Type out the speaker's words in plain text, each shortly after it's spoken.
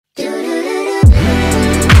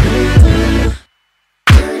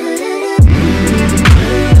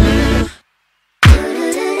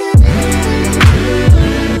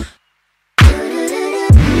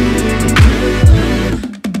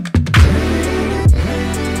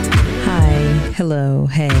Hello,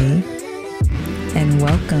 hey, and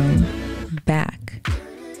welcome back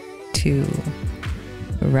to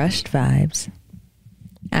Rushed Vibes.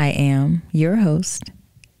 I am your host,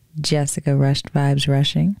 Jessica Rushed Vibes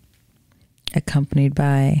Rushing, accompanied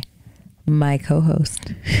by my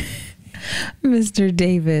co-host, Mr.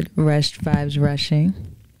 David Rushed Vibes Rushing,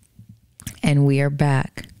 and we are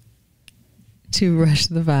back to rush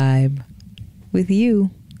the vibe with you,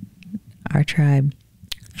 our tribe.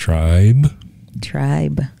 Tribe.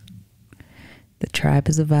 The tribe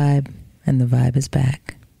is a vibe, and the vibe is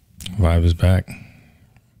back. Vibe is back.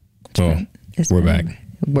 Well, we're back.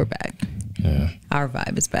 We're back. Yeah. Our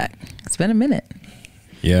vibe is back. It's been a minute.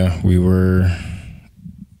 Yeah, we were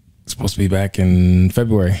supposed to be back in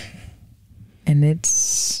February. And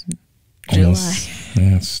it's Almost, July.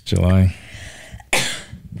 Yeah, it's July.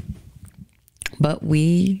 But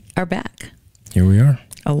we are back. Here we are.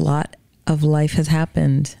 A lot of life has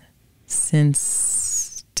happened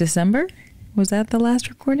since December. Was that the last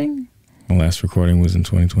recording? The last recording was in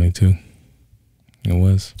 2022. It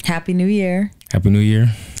was. Happy New Year. Happy New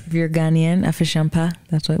Year. If you're Ghanaian, Afishampa.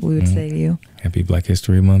 That's what we would say to you. Happy Black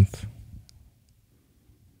History Month.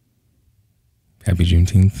 Happy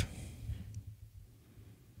Juneteenth.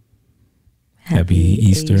 Happy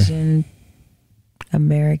Easter. Asian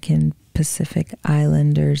American Pacific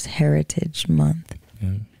Islanders Heritage Month. Yeah.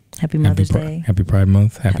 Happy Mother's Day. Happy Pride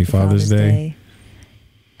Month. Happy Father's Day.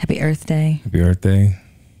 Happy Earth Day. Happy Earth Day.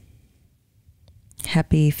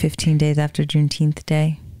 Happy 15 days after Juneteenth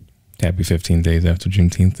Day. Happy 15 days after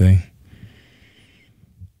Juneteenth Day.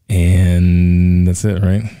 And that's it,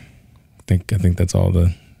 right? I think that's all.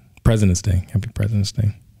 The President's Day. Happy President's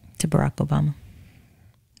Day. To Barack Obama.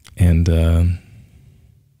 And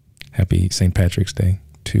happy St. Patrick's Day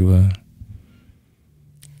to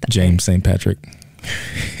James St. Patrick.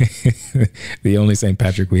 The only St.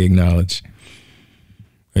 Patrick we acknowledge.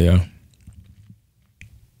 Yeah.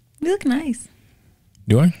 You look nice.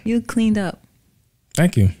 Do I? You look cleaned up.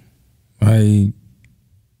 Thank you. I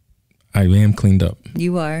am cleaned up.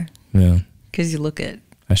 You are. Yeah. Because you look it.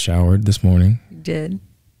 I showered this morning. You did.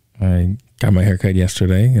 I got my hair cut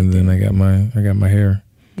yesterday, and then I got my hair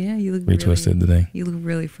Yeah, you look retwisted today. You look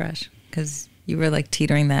really fresh. Because you were like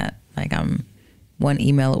teetering that. Like I'm one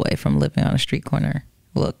email away from living on a street corner.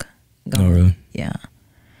 Look. Oh, really? Yeah.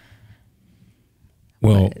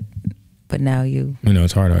 Well. But now you. You know,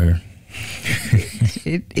 it's hard out here.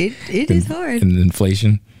 It is hard. And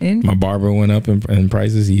inflation. My barber went up in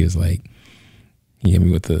prices. He was like, he hit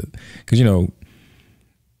me with because you know,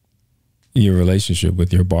 your relationship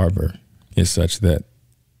with your barber is such that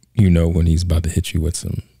you know when he's about to hit you with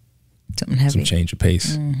something heavy, some change of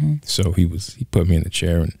pace. Mm-hmm. So he put me in the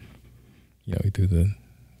chair and, you know, he threw the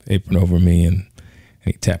apron over me and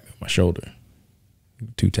he tapped me on my shoulder.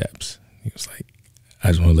 2 taps. He was like, I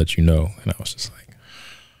just want to let you know. And I was just like,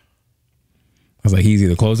 he's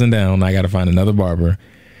either closing down, I got to find another barber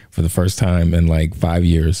for the first time in like 5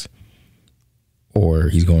 years, or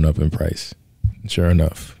he's going up in price. And sure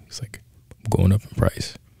enough, he's like, I'm going up in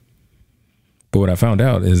price. But what I found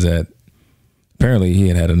out is that apparently he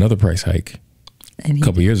had another price hike a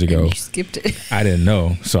couple years ago. And you skipped it. I didn't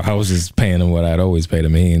know. So I was just paying him what I'd always paid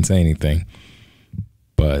him. He didn't say anything.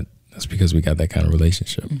 But that's because we got that kind of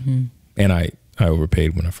relationship. Mm-hmm. And I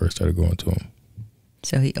overpaid when I first started going to him.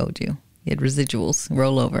 So he owed you. He had residuals,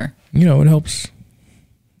 rollover. You know, it helps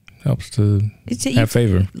to have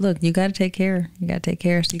favor. Look, you got to take care. You got to take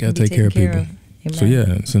care. So you got to take care of people. So yeah,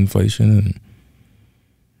 it's inflation, and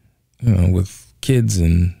you know, with kids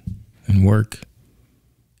and work,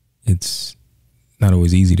 it's not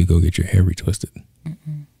always easy to go get your hair retwisted.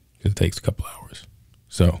 It takes a couple hours.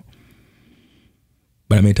 So,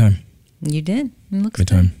 but I made time. You did. It looks made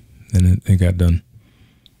time, and it got done.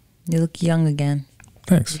 You look young again.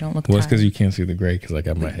 Thanks. You don't look well, tired. it's because you can't see the gray because I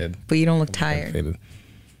got my head. But you don't look tired. Faded.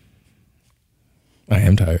 I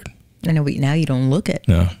am tired. I know, but now you don't look it.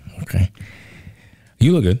 No. Okay.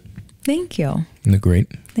 You look good. Thank you. You look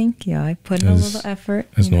great. Thank you. I put in a little effort.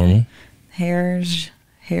 That's normal. Hair's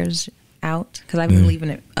out because I've been leaving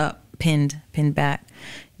it up, pinned back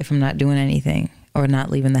if I'm not doing anything or not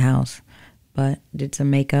leaving the house. But did some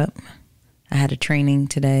makeup. I had a training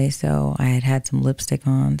today, so I had some lipstick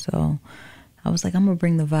on. So I was like, I'm gonna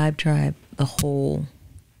bring the Vibe Tribe, the whole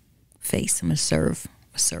face. I'm gonna serve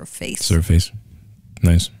face. Serve face.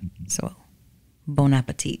 Nice. So, bon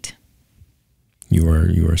appetit. You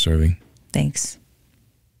are serving. Thanks.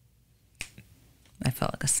 I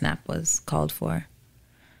felt like a snap was called for.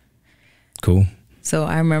 Cool. So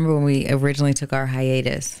I remember when we originally took our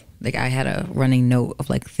hiatus, like I had a running note of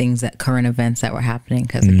like things current events that were happening.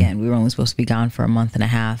 Cause again, we were only supposed to be gone for a month and a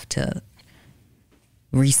half to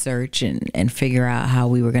research and figure out how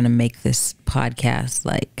we were going to make this podcast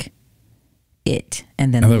like it.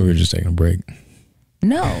 And then I thought we were just taking a break.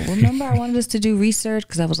 No, remember I wanted us to do research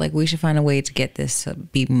because I was like, we should find a way to get this to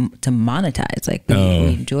monetize. Like we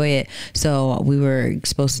enjoy it. So we were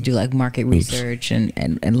supposed to do like market research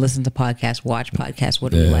and listen to podcasts, watch podcasts.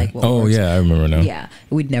 What do we like? What works? I remember now. Yeah,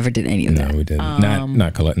 we never did any of that. No, we didn't.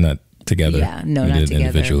 Not together. Yeah, no, we not did together.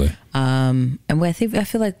 Individually. And I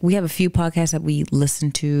feel like we have a few podcasts that we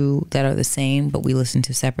listen to that are the same, but we listen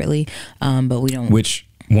to separately. But we don't. Which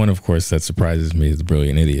one, of course, that surprises me is the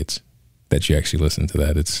Brilliant Idiots. That you actually listen to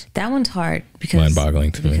that. That one's hard because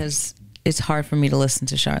mind-boggling to me. Because it's hard for me to listen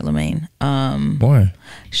to Charlemagne. Why?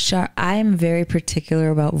 I'm very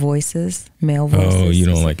particular about voices, male voices. Oh, you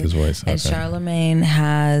don't like his voice. And Charlemagne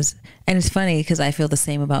has, and it's funny because I feel the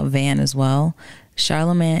same about Van as well.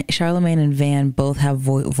 Charlemagne and Van both have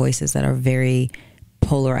voices that are very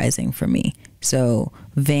polarizing for me. So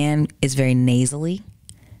Van is very nasally.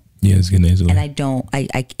 Yeah, it's good nasally.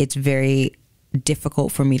 And it's very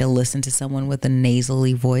difficult for me to listen to someone with a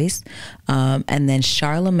nasally voice. And then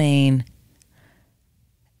Charlemagne,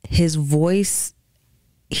 his voice,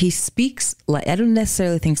 he speaks like, I don't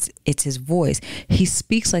necessarily think it's his voice. He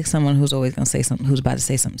speaks like someone who's always going to say something, who's about to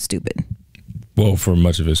say something stupid. Well, for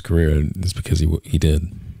much of his career, it's because he did.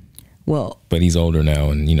 Well, but he's older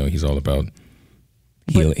now, and he's all about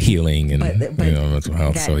healing and mental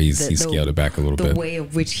health. So he's scaled it back a little bit. The way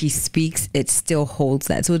of which he speaks, it still holds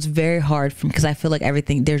that. So it's very hard because I feel like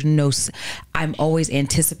everything. I'm always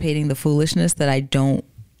anticipating the foolishness that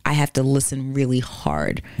I have to listen really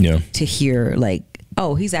hard to hear like,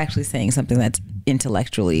 oh, he's actually saying something that's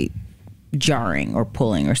intellectually jarring or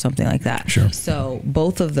pulling or something like that. Sure. So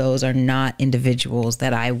both of those are not individuals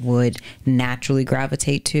that I would naturally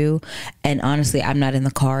gravitate to. And honestly, I'm not in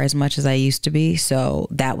the car as much as I used to be. So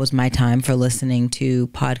that was my time for listening to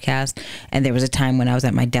podcasts. And there was a time when I was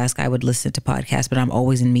at my desk, I would listen to podcasts, but I'm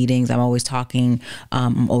always in meetings. I'm always talking.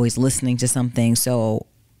 I'm always listening to something. So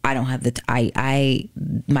I don't have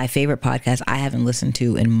my favorite podcast I haven't listened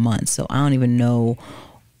to in months. So I don't even know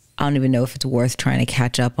if it's worth trying to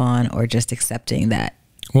catch up on or just accepting that.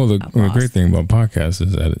 Well, the great thing about podcasts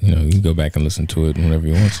is that you can go back and listen to it whenever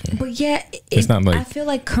you want to. But yeah, it's not like, I feel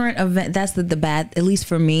like current event. That's the bad. At least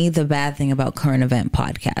for me, the bad thing about current event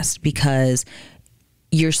podcasts, because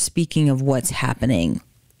you're speaking of what's happening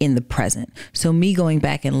in the present. So me going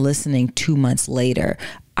back and listening 2 months later,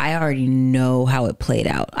 I already know how it played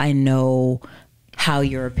out. I know how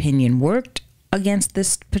your opinion worked against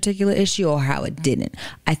this particular issue or how it didn't.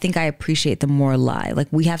 I think I appreciate the more lie. Like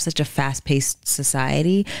we have such a fast-paced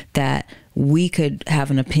society that we could have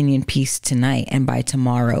an opinion piece tonight and by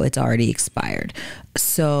tomorrow it's already expired.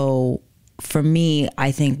 So for me,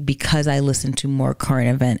 I think because I listen to more current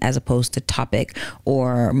event as opposed to topic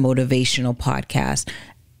or motivational podcasts,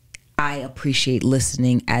 I appreciate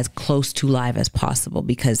listening as close to live as possible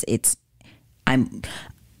because I'm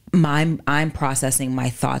processing my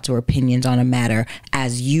thoughts or opinions on a matter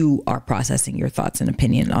as you are processing your thoughts and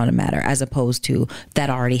opinion on a matter, as opposed to that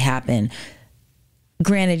already happened.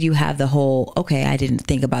 Granted, you have the whole, okay, I didn't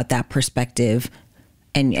think about that perspective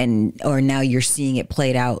or now you're seeing it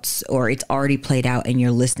played out or it's already played out and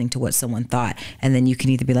you're listening to what someone thought. And then you can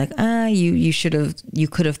either be like, you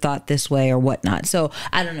could have thought this way or whatnot. So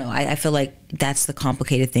I don't know. I feel like that's the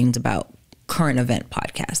complicated things about current event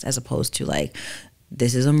podcast as opposed to like,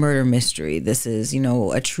 this is a murder mystery. This is,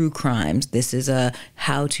 a true crimes. This is a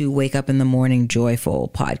how to wake up in the morning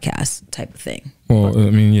joyful podcast type of thing. Well, I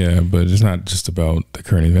mean, yeah, but it's not just about the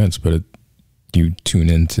current events, but you tune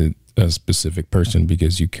into a specific person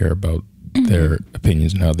because you care about their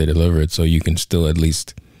opinions and how they deliver it. So you can still at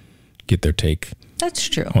least get their take. That's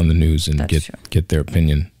true. On the news and get their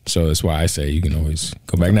opinion. So that's why I say you can always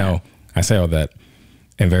go back. Now, I say all that.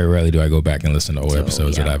 And very rarely do I go back and listen to old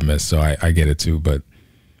episodes that I've missed. So I get it too. But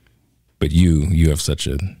you have such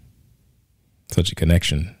a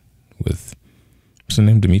connection with, what's her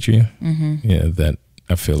name, Demetria? Mm-hmm. Yeah, that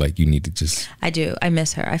I feel like you need to just. I do. I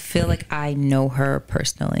miss her. I feel like I know her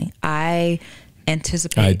personally. I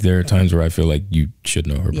anticipate. There are times where I feel like you should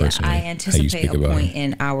know her personally. I anticipate a point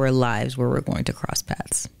in our lives where we're going to cross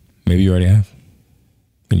paths. Maybe you already have.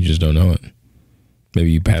 And you just don't know it.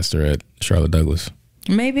 Maybe you passed her at Charlotte Douglas.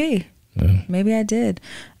 Maybe. Yeah. Maybe I did.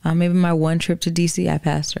 Maybe my one trip to DC, I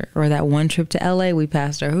passed her. Or that one trip to LA, we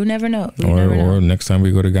passed her. Who never knows? Or next time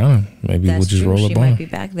we go to Ghana, maybe we'll just roll up on her. She might be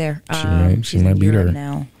back there. She might be there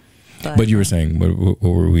now. But you were saying, what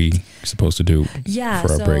were we supposed to do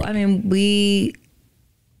for our break? I mean,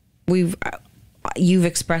 you've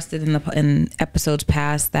expressed it in episodes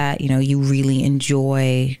past that, you really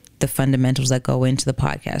enjoy the fundamentals that go into the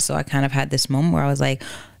podcast. So I kind of had this moment where I was like,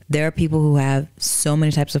 there are people who have so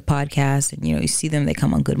many types of podcasts, and, you know, you see them, they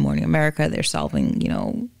come on Good Morning America, they're solving, you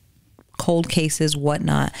know, cold cases,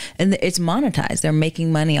 whatnot, and it's monetized. They're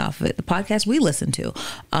making money off of it. The podcast we listen to,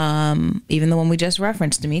 even the one we just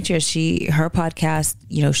referenced, Demetria, her podcast,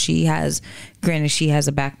 you know, she has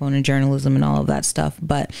a backbone in journalism and all of that stuff,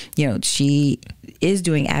 but, you know, she is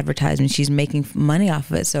doing advertisement. She's making money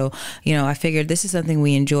off of it. So, you know, I figured this is something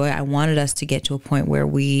we enjoy. I wanted us to get to a point where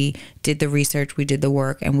we did the research, we did the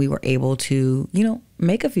work, and we were able to, you know,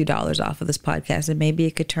 make a few dollars off of this podcast, and maybe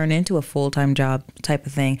it could turn into a full-time job type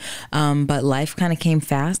of thing. But life kind of came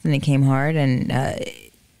fast and it came hard, and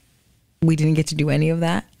we didn't get to do any of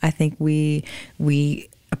that. I think we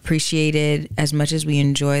appreciated, as much as we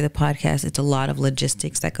enjoy the podcast, it's a lot of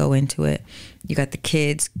logistics that go into it. You got the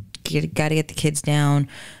kids, got to get the kids down.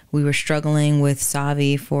 We were struggling with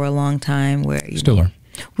Savi for a long time. We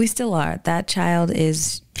still are. That child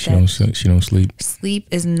is. She don't sleep. Sleep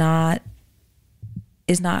is not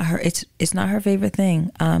her. It's not her favorite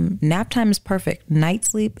thing. Nap time is perfect. Night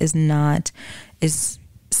sleep is not.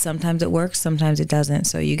 Sometimes it works, sometimes it doesn't.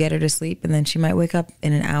 So you get her to sleep, and then she might wake up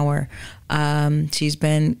in an hour. She's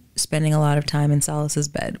been spending a lot of time in Solace's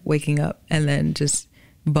bed, waking up and then just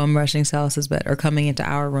bum rushing Solace's bed, or coming into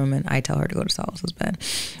our room and I tell her to go to Solace's bed.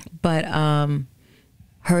 But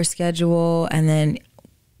her schedule, and then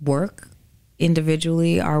work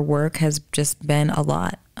individually, our work has just been a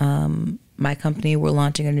lot. My company, we're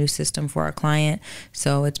launching a new system for our client.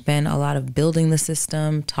 So it's been a lot of building the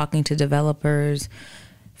system, talking to developers,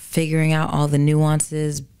 figuring out all the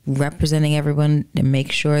nuances, representing everyone to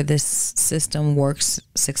make sure this system works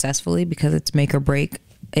successfully, because it's make or break.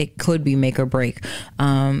 It could be make or break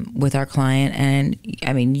with our client. And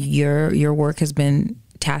I mean, your work has been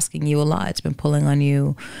tasking you a lot. It's been pulling on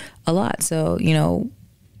you a lot. So, you know,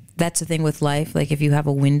 that's the thing with life. Like, if you have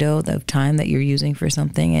a window of time that you're using for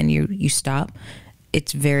something and you stop,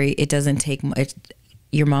 it doesn't take much.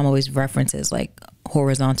 Your mom always references like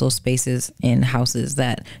horizontal spaces in houses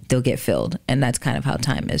that they'll get filled. And that's kind of how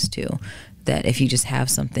time is too. That if you just have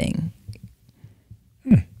something.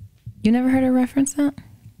 You never heard her reference that?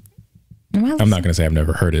 I'm not going to say I've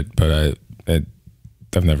never heard it, but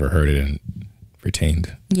I've never heard it and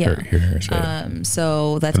retained. Yeah.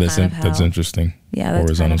 So that's kind of how. That's interesting. Yeah, that's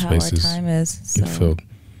horizontal kind of spaces how our time is. So. Get filled.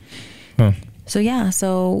 Huh. So yeah,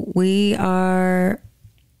 so we are.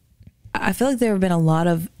 I feel like there have been a lot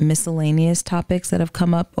of miscellaneous topics that have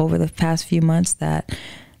come up over the past few months that,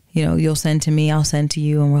 you know, you'll send to me, I'll send to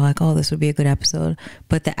you, and we're like, oh, this would be a good episode.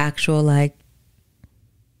 But the actual like.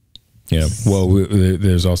 Yeah, well,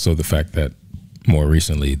 there's also the fact that more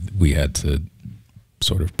recently we had to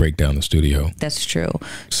sort of break down the studio. That's true.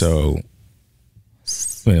 So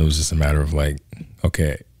it was just a matter of like,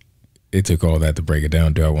 okay, it took all that to break it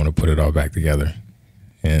down. Do I want to put it all back together?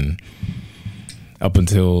 And up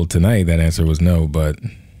until tonight, that answer was no. But,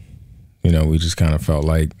 you know, we just kind of felt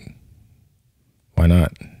like, why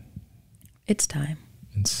not? It's time.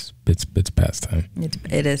 It's past time.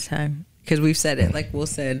 It is time. Because we've said it, like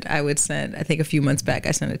I think a few months back,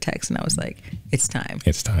 I sent a text and I was like, it's time.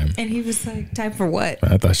 It's time. And he was like, time for what?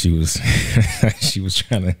 I thought she was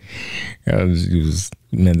trying to,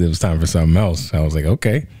 meant it was time for something else. I was like,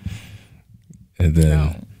 okay. And then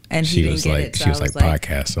no. And she was like,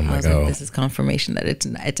 podcast. I'm like, oh. This is confirmation that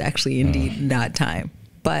it's actually indeed not time.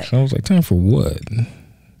 But so I was like, time for what?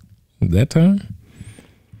 That time?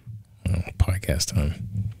 Oh, podcast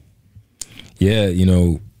time. Yeah, you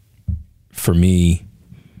know, for me,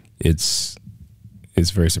 it's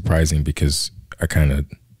very surprising because I kind of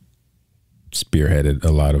spearheaded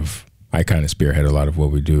a lot of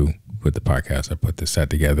what we do with the podcast. I put the set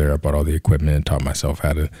together. I bought all the equipment and taught myself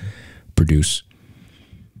how to produce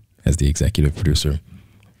as the executive producer.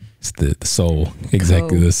 It's the sole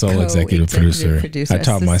executive producer. I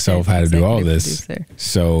taught myself how to do all this.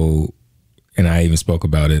 So, and I even spoke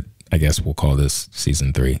about it. I guess we'll call this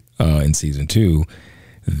season 3. In season 2,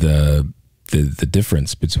 the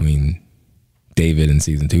difference between David in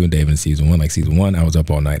season 2 and David in season 1. Like season 1, I was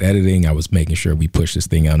up all night editing. I was making sure we pushed this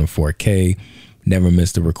thing out in 4K. Never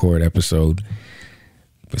missed a record episode.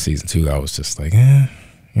 But season 2, I was just like,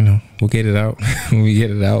 you know, we'll get it out. When we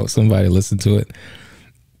get it out, somebody listen to it.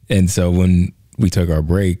 And so when we took our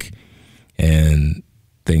break and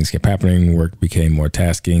things kept happening, work became more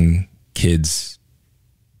tasking, kids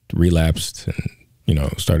relapsed and, you know,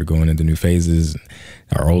 started going into new phases.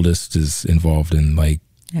 Our oldest is involved in like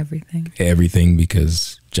everything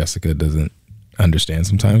because Jessica doesn't understand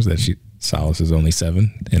sometimes that Solace is only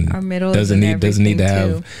 7 and our middle doesn't need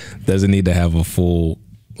to have a full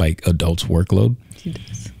like adult's workload. She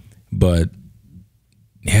does. But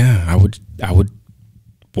yeah, I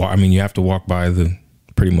mean, you have to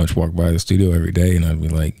pretty much walk by the studio every day, and I'd be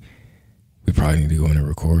like, we probably need to go in and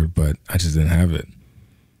record, but I just didn't have it.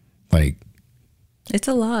 Like, it's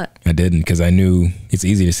a lot. I didn't, because I knew it's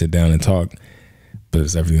easy to sit down and talk, but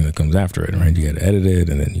it's everything that comes after it, right? You got to edit it,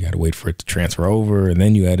 and then you got to wait for it to transfer over, and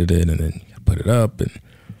then you edit it, and then you put it up.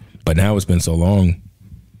 But now it's been so long,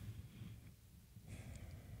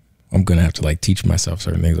 I'm gonna have to like teach myself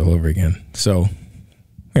certain things all over again. So,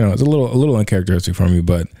 it's a little uncharacteristic for me,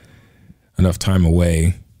 but enough time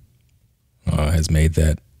away has made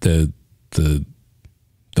that the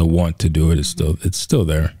want to do it is still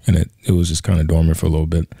there, and it was just kind of dormant for a little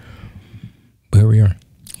bit. But here we are.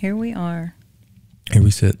 Here we are. Here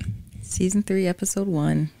we sit. Season 3, episode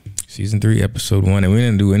 1. Season 3, episode 1, and we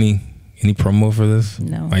didn't do any promo for this.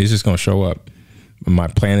 No. Like, it's just gonna show up. My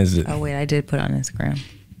plan is that. Oh wait, I did put it on Instagram.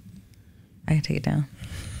 I can take it down.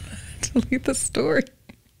 Delete the story.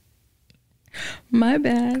 My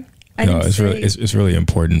bad. It's really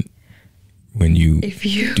important when you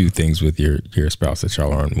do things with your spouse that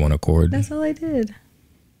y'all are on one accord. That's all I did.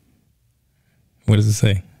 What does it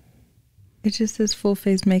say? It just says full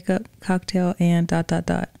face makeup, cocktail, and ...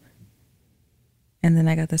 And then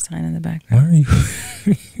I got the sign in the background. Why are you?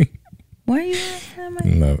 Why are you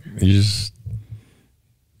laughing? No,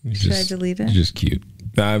 Should I delete it? You're just cute.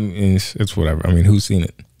 I mean, it's whatever. I mean, who's seen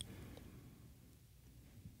it?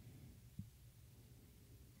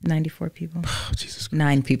 94 people. Oh, Jesus Christ.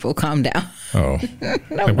 9 people. Calm down. Oh, no,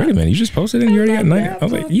 like, wait a minute! You just posted it and you already got 9. I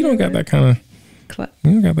was like, you don't got that kind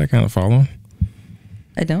of following.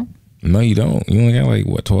 I don't. No, you don't. You only got like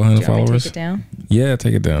what, 1,200 followers? Take it down. Yeah,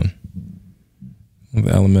 take it down.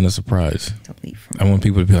 The element of surprise. Delete from I want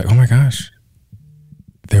people to be like, oh my gosh,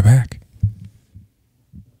 they're back.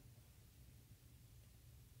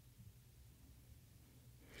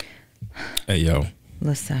 Hey, yo.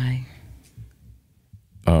 Lasai.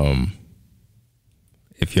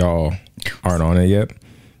 If y'all aren't on it yet,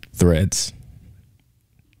 Threads.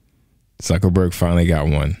 Zuckerberg finally got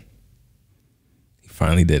one. He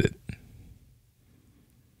finally did it.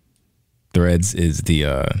 Threads is the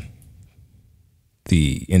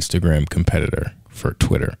Instagram competitor for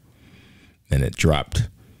Twitter, and it dropped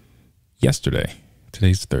yesterday.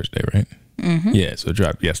 Today's Thursday, right? Mm-hmm. Yeah, so it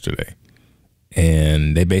dropped yesterday,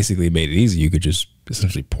 and they basically made it easy. You could just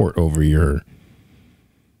essentially port over your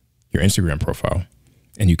Instagram profile,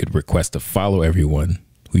 and you could request to follow everyone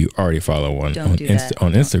who you already follow on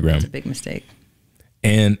Instagram. It's a big mistake.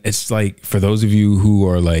 And it's like, for those of you who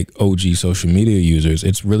are like OG social media users,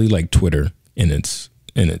 it's really like Twitter in its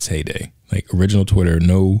heyday. Like original Twitter,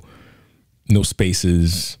 no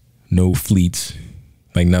spaces, no fleets,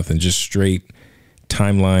 like nothing, just straight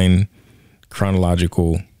timeline,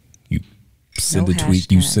 chronological. You send a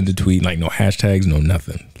tweet, you send a tweet, like no hashtags, no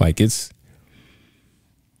nothing. Like it's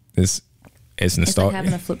nostalgic. It's like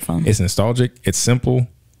having a flip phone. It's nostalgic. It's simple,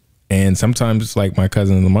 and sometimes, like my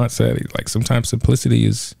cousin Lamont said, like sometimes simplicity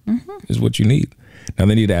is what you need. Now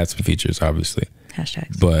they need to add some features, obviously.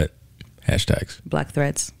 Hashtags. Black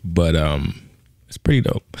threads. But it's pretty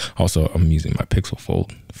dope. Also, I'm using my Pixel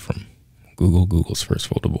Fold from Google's first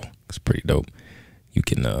foldable. It's pretty dope. You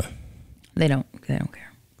can. They don't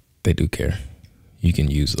care. They do care. You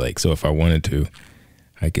can use so if I wanted to,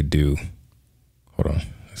 I could do. Hold on.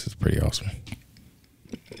 This is pretty awesome.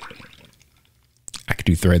 I could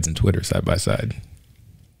do Threads and Twitter side by side.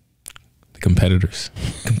 The competitors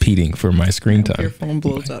competing for my screen time. Your phone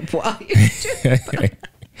blows up while you do.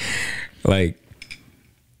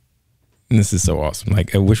 This is so awesome.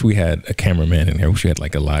 Like, I wish we had a cameraman in here. I wish we had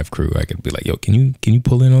like a live crew. I could be like, yo, can you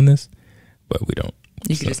pull in on this? But we don't.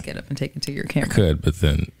 You could just get up and take it to your camera. I could, but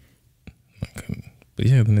then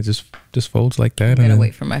then it just folds like that. I'm gonna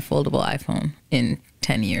wait for my foldable iPhone in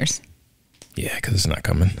 10 years. Yeah, because it's not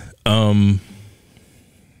coming.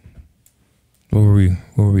 What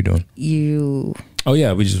were we doing? Oh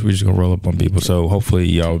yeah, we just gonna roll up on people. So hopefully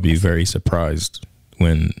y'all will be very surprised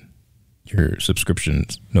when your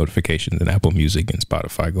subscriptions notifications in Apple Music and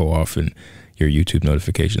Spotify go off, and your YouTube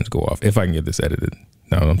notifications go off. If I can get this edited.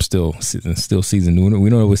 No, I'm still season. We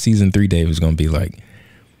don't know what season 3 Dave is gonna be like,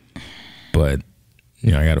 but I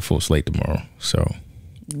got a full slate tomorrow, so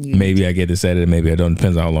maybe I get this edited, maybe I don't.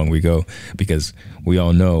 Depends on how long we go, because we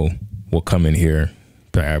all know we'll come in here.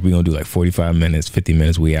 We're gonna do like 45 minutes, 50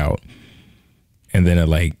 minutes, we out, and then at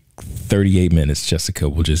like 38 minutes, Jessica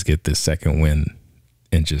will just get this second win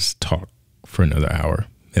and just talk for another hour.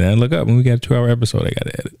 And then I look up when we got a 2-hour episode, I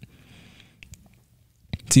gotta edit.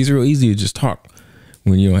 It's real easy to just talk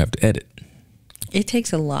when you don't have to edit. It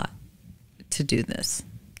takes a lot to do this.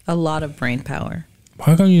 A lot of brain power.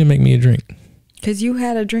 How come you didn't make me a drink? Because you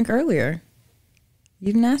had a drink earlier. You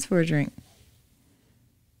didn't ask for a drink.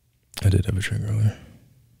 I did have a drink earlier.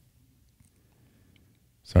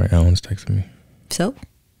 Sorry, Alan's texting me. So?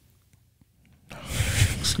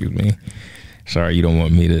 Excuse me. Sorry, you don't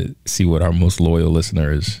want me to see what our most loyal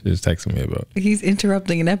listener is texting me about. He's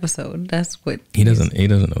interrupting an episode. That's what he doesn't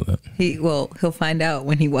know that. He'll find out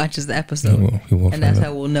when he watches the episode. He will and that's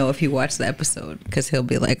how we'll know if he watched the episode, because he'll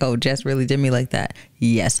be like, "Oh, Jess really did me like that."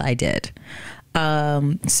 Yes, I did.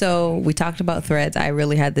 So we talked about Threads. I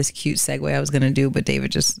really had this cute segue I was going to do, but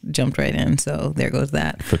David just jumped right in. So there goes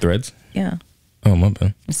that. For Threads? Yeah. Oh, my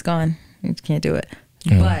bad. It's gone. You can't do it.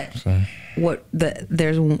 Oh, but sorry.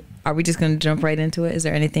 Are we just going to jump right into it? Is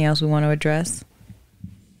there anything else we want to address?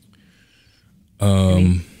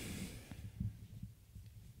 I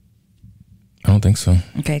don't think so.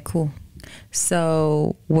 Okay, cool.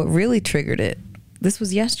 So what really triggered it? This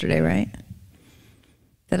was yesterday, right?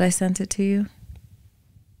 That I sent it to you?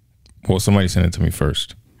 Well, somebody sent it to me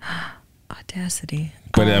first. Audacity.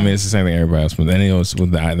 But I mean, it's the same thing everybody else. But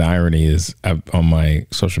then the irony is, on my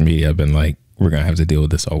social media, I've been like, we're going to have to deal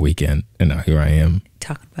with this all weekend. And now here I am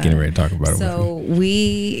getting ready to talk about it. So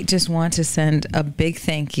we just want to send a big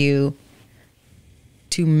thank you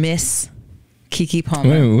to Miss Keke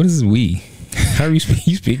Palmer. Wait, what is we? How are you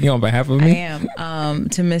speaking on behalf of me? I am.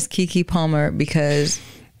 To Miss Keke Palmer, because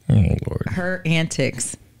Lord, her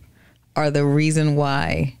antics are the reason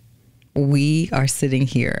why we are sitting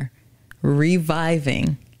here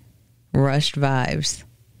reviving Rushed Vibes.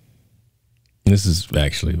 This is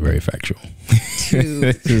actually very factual.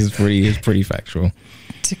 It's pretty factual.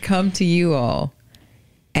 To come to you all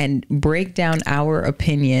and break down our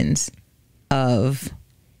opinions of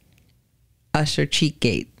Usher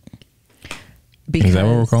Cheatgate. Because is that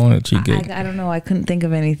what we're calling it? Cheatgate? I don't know. I couldn't think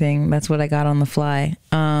of anything. That's what I got on the fly.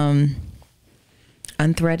 Unthreaded?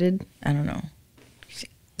 I don't know.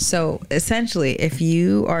 So essentially, if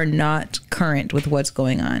you are not current with what's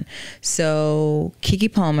going on, so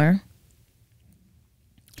Keke Palmer,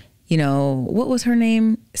 you know, what was her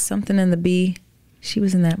name? Something in the Bee. She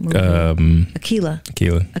was in that movie. Akilah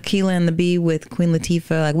and the Bee with Queen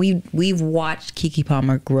Latifah. Like we've watched Keke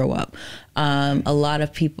Palmer grow up. A lot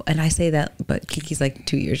of people, and I say that, but Kiki's like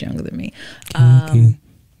 2 years younger than me.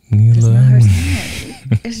 It's not her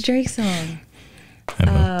song. It's Drake's song.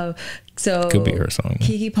 So could be her song.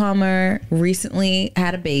 Keke Palmer recently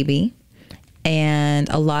had a baby, and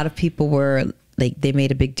a lot of people were like, they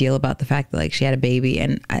made a big deal about the fact that like she had a baby.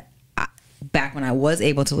 And I back when I was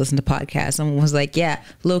able to listen to podcasts, someone was like, yeah,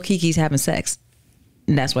 Lil Kiki's having sex,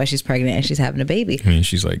 and that's why she's pregnant and she's having a baby. I mean,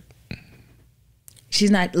 she's like, she's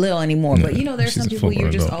not little anymore, but you know, there's some people you're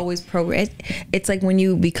just always it's like when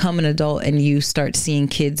you become an adult and you start seeing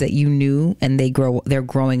kids that you knew and they're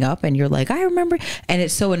growing up, and you're like, I remember. And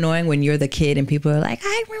it's so annoying when you're the kid and people are like,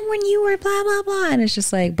 I remember when you were blah blah blah, and it's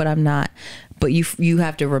just like, but I'm not. But you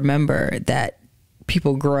have to remember that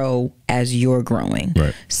people grow as you're growing.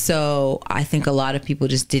 Right. So I think a lot of people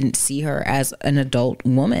just didn't see her as an adult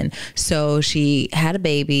woman. So she had a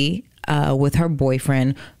baby with her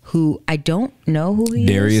boyfriend, who I don't know who he is.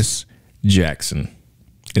 Darius Jackson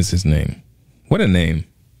is his name. What a name.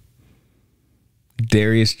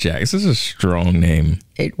 Darius Jackson. This is a strong name.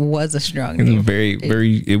 It was a strong name.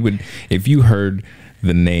 It would, if you heard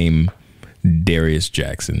the name Darius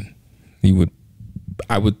Jackson,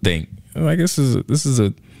 I would think, like, this is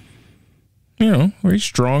a very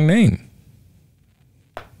strong name.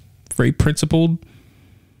 Very principled.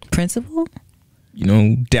 Principled?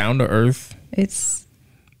 Down to earth. It's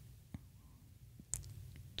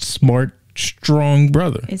smart, strong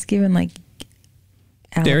brother. It's given like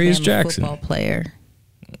Alabama Darius Jackson, football player.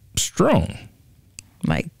 Strong.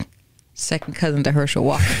 Like second cousin to Herschel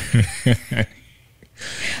Walker.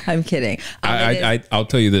 I'm kidding. I'll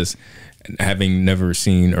tell you this, having never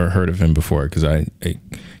seen or heard of him before, because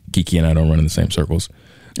Keke and I don't run in the same circles.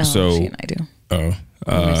 Oh, so she and I do. Oh,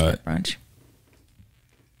 that brunch.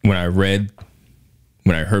 When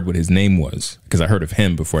I heard what his name was, because I heard of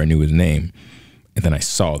him before I knew his name, and then I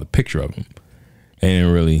saw the picture of him,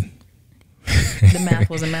 and really, the math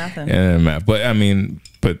wasn't mathing. Yeah, math. But I don't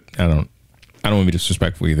want to be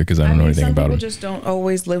disrespectful either, because I don't know anything about him. Some people just don't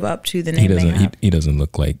always live up to the name they have. He doesn't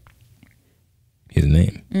look like his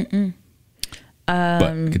name.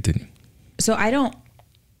 But continue. So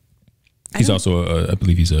He's also I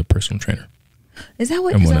believe he's a personal trainer. Is that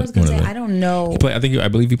what? Because I was going to say, I don't know. I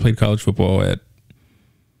believe he played college football at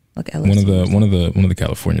like one of the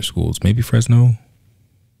California schools, maybe Fresno.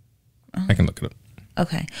 I can look it up.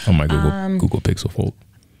 Okay. On my Google Pixel Fold.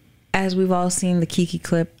 As we've all seen the Keke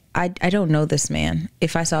clip I don't know this man.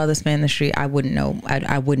 If I saw this man in the street, I wouldn't know.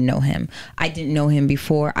 I wouldn't know him. I didn't know him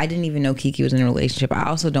before. I didn't even know Keke was in a relationship. I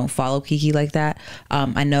also don't follow Keke like that.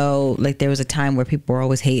 I know like there was a time where people were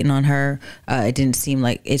always hating on her. It seemed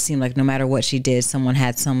like no matter what she did, someone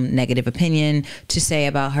had some negative opinion to say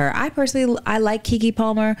about her. I like Keke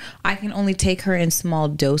Palmer. I can only take her in small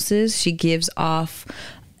doses. She gives off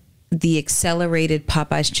the accelerated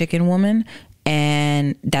Popeye's chicken woman,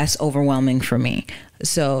 and that's overwhelming for me.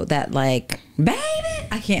 So that like, baby,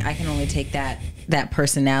 I can only take that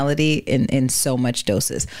personality in so much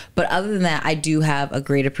doses. But other than that, I do have a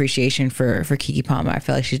great appreciation for Keke Palmer. I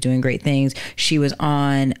feel like she's doing great things. She was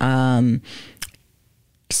on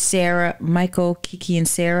Michael, Keke and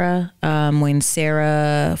Sarah, when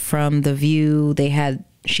Sarah from The View,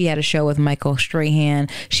 she had a show with Michael Strahan.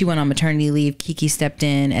 She went on maternity leave. Keke stepped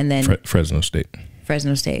in, and then Fresno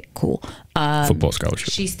State, cool. Football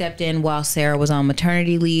scholarship. She stepped in while Sarah was on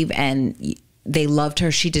maternity leave, and they loved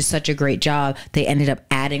her. She did such a great job. They ended up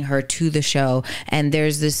adding her to the show. And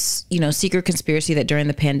there's this, secret conspiracy that during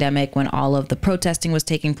the pandemic, when all of the protesting was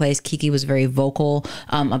taking place, Keke was very vocal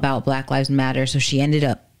about Black Lives Matter. So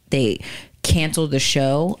they canceled the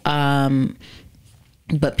show.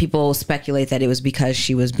 But people speculate that it was because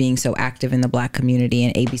she was being so active in the Black community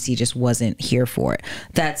and ABC just wasn't here for it.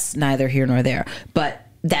 That's neither here nor there. But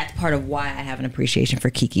that's part of why I have an appreciation for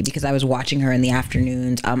Keke, because I was watching her in the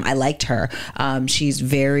afternoons. I liked her. She's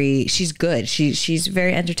good. She's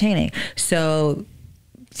very entertaining. So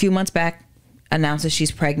a few months back, announces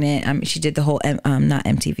she's pregnant. She did the whole not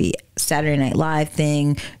MTV, Saturday Night Live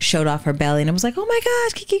thing, showed off her belly, and it was like, oh my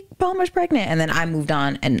gosh, Keke Palmer's pregnant. And then I moved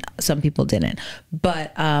on, and some people didn't.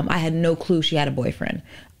 But I had no clue she had a boyfriend.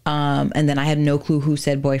 And then I had no clue who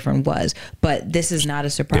said boyfriend was. But this is not a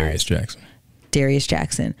surprise. Darius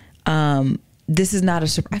Jackson. This is not a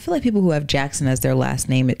surprise. I feel like people who have Jackson as their last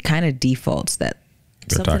name, it kind of defaults that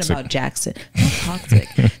they're something toxic. About Jackson. Not toxic.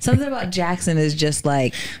 Something about Jackson is just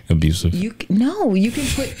like abusive. You can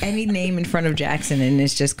put any name in front of Jackson and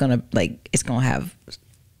it's just gonna have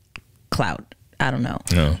clout. I don't know.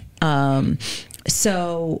 No.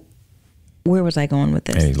 So where was I going with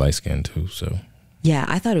this? And he's light skinned too. So yeah,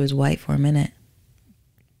 I thought it was white for a minute.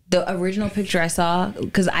 The original picture I saw,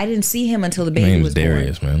 because I didn't see him until the baby was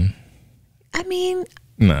Darius, born. Man. I mean,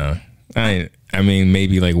 nah. I mean,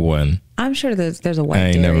 maybe like one. I'm sure there's a white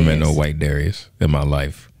Darius. I ain't never met no white Darius in my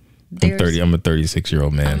life. I'm 30. I'm a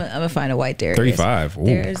 36-year-old man. I'm gonna find a white Darius. 35.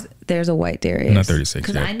 Ooh. There's a white Darius. Not 36.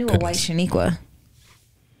 Because I knew a white Shaniqua.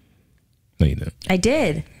 No, you didn't. I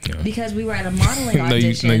did. Yeah. Because we were at a modeling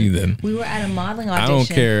audition. No, you didn't. We were at a modeling audition. I don't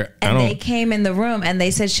care. And they came in the room and they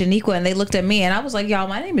said Shaniqua, and they looked at me and I was like, y'all,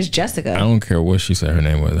 my name is Jessica. I don't care what she said her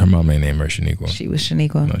name was. Her mom ain't named her Shaniqua. She was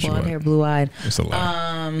Shaniqua. Blonde hair, blue eyed. It's a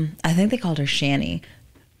lie. I think they called her Shani.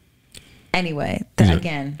 Anyway,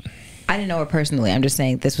 again, I didn't know her personally. I'm just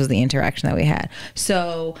saying this was the interaction that we had.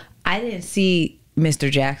 So I didn't see Mr.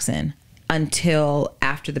 Jackson until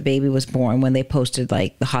after the baby was born, when they posted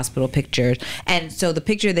like the hospital pictures. And so the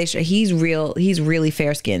picture they show, he's really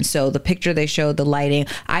fair skinned. So the picture they showed, the lighting,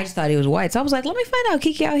 I just thought he was white. So I was like, let me find out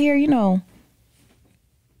Keke out here,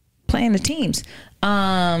 playing the teams.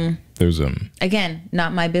 There's again,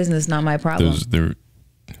 not my business, not my problem.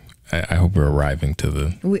 I hope we're arriving to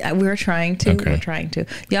the. We're trying to. Okay. We're trying to.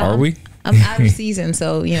 Y'all, are we? I'm out of season,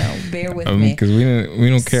 so bear with me. Because we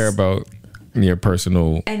don't care about your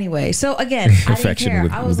personal. Anyway, so again, I didn't care.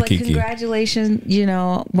 I was like, Keke. Congratulations.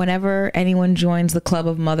 Whenever anyone joins the club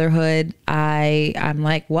of motherhood, I'm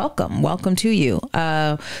like, welcome to you.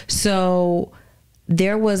 So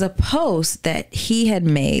there was a post that he had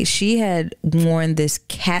made. She had worn this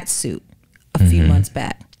cat suit a few months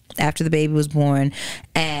back after the baby was born,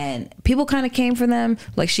 and people kind of came for them.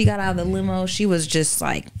 Like, she got out of the limo, she was just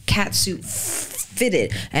like cat suit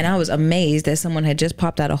fitted, and I was amazed that someone had just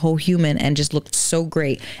popped out a whole human and just looked so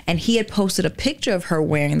great. And he had posted a picture of her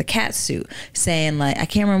wearing the cat suit, saying like, I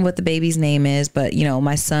can't remember what the baby's name is, but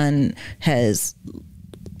my son has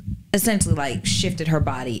essentially like shifted her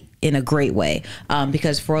body in a great way,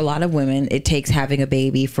 because for a lot of women it takes having a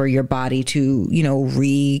baby for your body to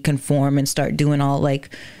reconform and start doing all like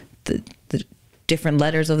the different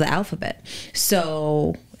letters of the alphabet.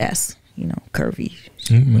 So S, curvy.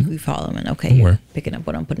 We follow him. Okay, you're picking up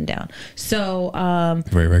what I'm putting down. So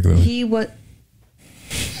very regular. He was.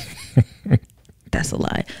 That's a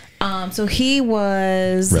lie. So he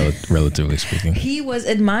was relatively speaking. He was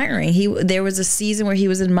admiring. There was a season where he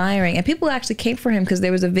was admiring, and people actually came for him because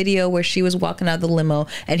there was a video where she was walking out of the limo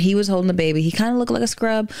and he was holding the baby. He kind of looked like a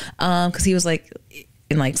scrub because he was like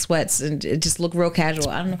in like sweats and it just looked real casual.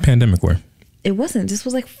 I don't know. Pandemic wear. It wasn't. This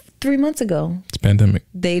was like 3 months ago. It's pandemic.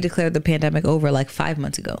 They declared the pandemic over like 5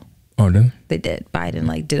 months ago. Oh, did they? Did. Biden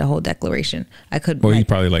like did a whole declaration. I couldn't. Well, he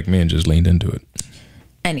probably like me and just leaned into it.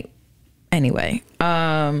 Anyway,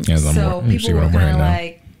 yeah, so people were kind of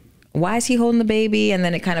like, why is he holding the baby? And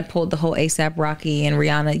then it kind of pulled the whole ASAP Rocky and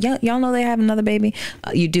Rihanna. Y'all know they have another baby?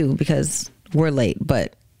 You do, because we're late,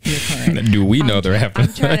 but you're current. Do we know they're having? I'm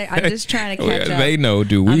just trying to catch up. They know.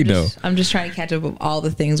 Do we know? I'm just trying to catch up with all the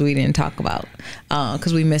things we didn't talk about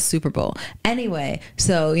because we missed Super Bowl. Anyway,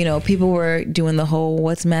 so, you know, people were doing the whole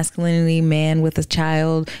what's masculinity, man with a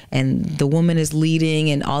child, and the woman is leading,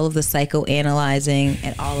 and all of the psychoanalyzing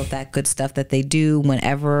and all of that good stuff that they do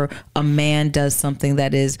whenever a man does something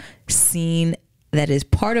that is seen, that is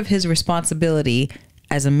part of his responsibility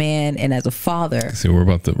as a man and as a father. So we're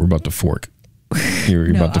about to fork.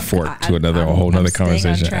 You're about to fork to a whole nother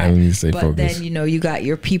conversation. I need to stay focused. But then, you know, you got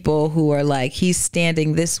your people who are like, he's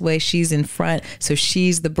standing this way, she's in front, so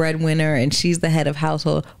she's the breadwinner and she's the head of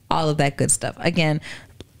household, all of that good stuff. Again,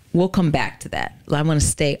 we'll come back to that. I want to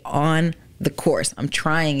stay on the course. I'm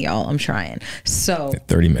trying, y'all. I'm trying. So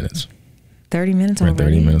 30 minutes. 30 minutes already?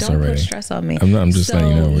 30 minutes Don't already. Put stress on me. I'm just letting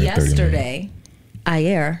you know we're yesterday,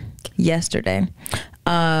 yesterday.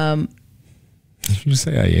 Did you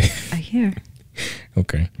say Ayer?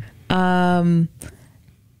 Okay. Mr.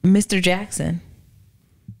 Jackson.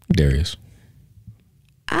 Darius.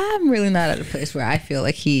 I'm really not at a place where I feel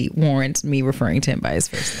like he warrants me referring to him by his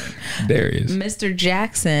first name. Darius. Mr.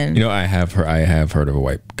 Jackson. You know, I have heard of a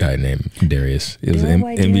white guy named Darius. He was an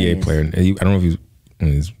NBA player. I don't know if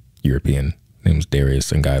he's European. His name was Darius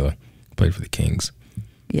Sangala. Played for the Kings.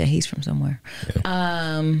 Yeah, he's from somewhere.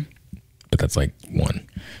 Yeah. But that's like one.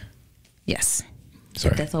 Yes.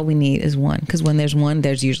 Sorry. That's all we need is one, because when there's one,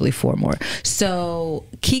 there's usually four more. So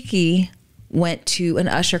Keke went to an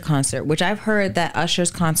Usher concert, which I've heard that Usher's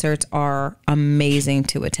concerts are amazing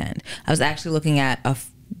to attend. I was actually looking at a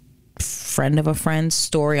friend of a friend's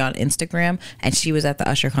story on Instagram, and she was at the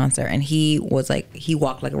Usher concert, and he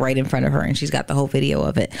walked like right in front of her, and she's got the whole video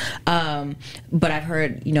of it. But I've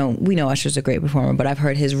heard, you know, we know Usher's a great performer, but I've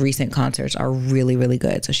heard his recent concerts are really, really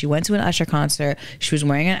good. So she went to an Usher concert. She was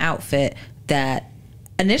wearing an outfit that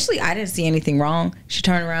initially I didn't see anything wrong. She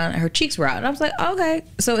turned around and her cheeks were out, and I was like, okay.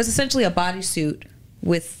 So it's essentially a bodysuit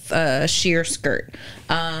with a sheer skirt.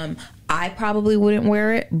 I probably wouldn't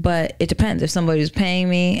wear it, but it depends. If somebody was paying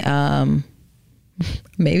me,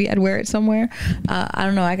 maybe I'd wear it somewhere. I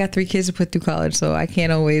don't know. I got 3 kids to put through college, so I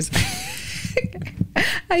can't always.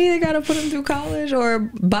 I either got to put them through college or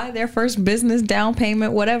buy their first business down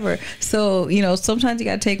payment, whatever. So, you know, sometimes you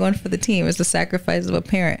got to take one for the team. It's the sacrifice of a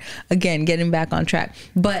parent. Again, getting back on track.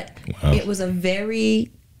 But It was a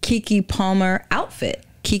very Keke Palmer outfit.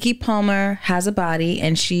 Keke Palmer has a body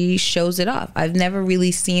and she shows it off. I've never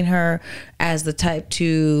really seen her as the type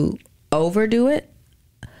to overdo it,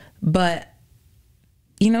 but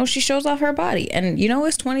you know, she shows off her body, and you know,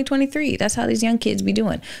 it's 2023. That's how these young kids be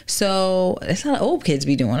doing. So that's how the old kids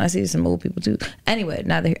be doing. I see some old people too. Anyway,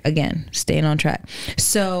 again, staying on track.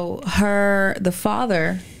 So the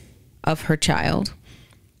father of her child,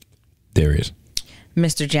 Darius,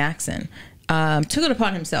 Mr. Jackson, took it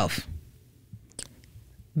upon himself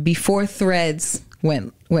before Threads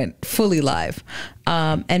went fully live,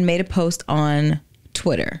 and made a post on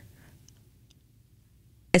Twitter,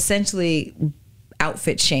 essentially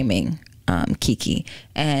outfit shaming Keke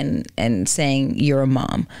and saying you're a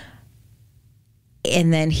mom.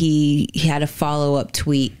 And then he had a follow-up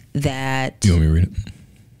tweet that... You want me to read it?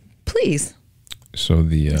 Please. So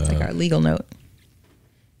it's like our legal note.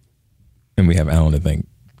 And we have Alan to thank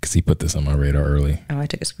because he put this on my radar early. Oh, I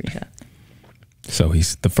took a screenshot. So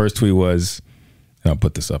the first tweet was, and I'll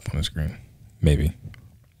put this up on the screen, maybe.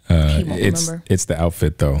 It's the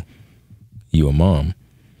outfit though. You a mom.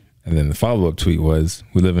 And then the follow-up tweet was,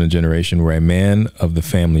 we live in a generation where a man of the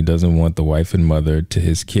family doesn't want the wife and mother to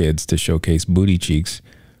his kids to showcase booty cheeks.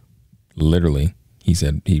 Literally, he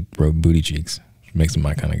said he wrote booty cheeks, which makes him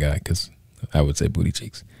my kind of guy because I would say booty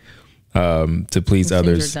cheeks. To please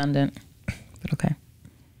others. Seems redundant, but okay.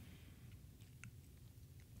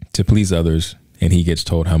 To please others, and he gets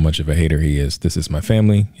told how much of a hater he is. This is my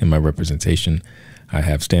family and my representation. I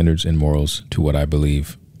have standards and morals to what I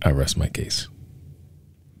believe. I rest my case.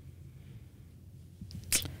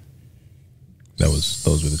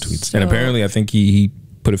 Those were the tweets. So, and apparently I think he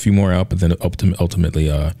put a few more out, but then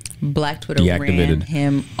ultimately Black Twitter ran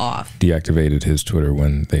him off. Deactivated his Twitter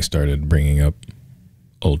when they started bringing up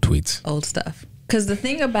old tweets. Old stuff. Because the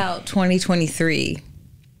thing about 2023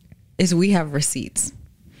 is we have receipts.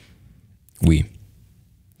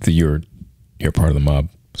 You're part of the mob.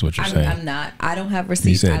 That's what you're saying. I'm not. I don't have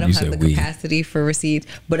receipts. I don't have the capacity for receipts.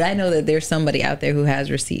 But I know that there's somebody out there who has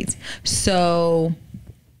receipts. So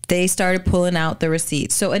they started pulling out the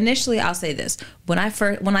receipts. So initially, I'll say this: when I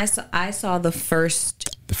saw the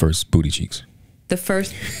first booty cheeks.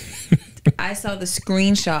 I saw the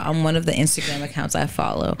screenshot on one of the Instagram accounts I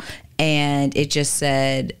follow, and it just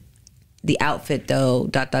said, "The outfit though, ...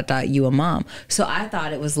 you a mom." So I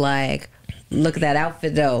thought it was like, "Look at that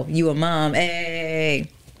outfit though, you a mom, hey."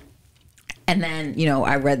 And then,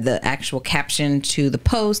 I read the actual caption to the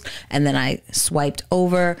post, and then I swiped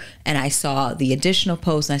over and I saw the additional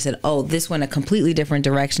post, and I said, oh, this went a completely different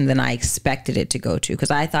direction than I expected it to go to,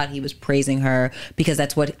 because I thought he was praising her because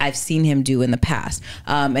that's what I've seen him do in the past.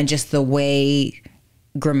 And just the way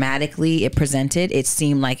grammatically it presented, it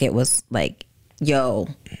seemed like it was like, yo,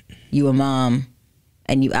 you a mom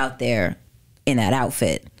and you out there in that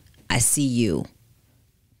outfit. I see you.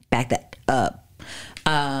 Back that up.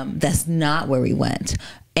 That's not where we went.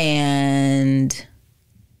 And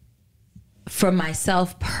for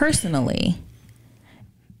myself personally,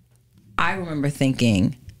 I remember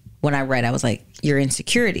thinking when I read, I was like, your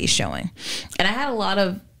insecurity is showing. And I had a lot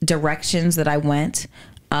of directions that I went.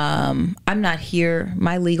 I'm not here.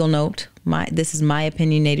 My legal note, this is my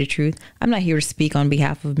opinionated truth. I'm not here to speak on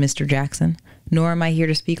behalf of Mr. Jackson, nor am I here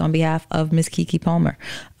to speak on behalf of Miss Keke Palmer.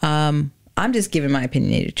 I'm just giving my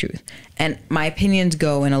opinionated truth. And my opinions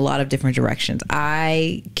go in a lot of different directions.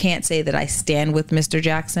 I can't say that I stand with Mr.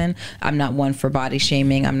 Jackson. I'm not one for body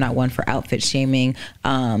shaming. I'm not one for outfit shaming,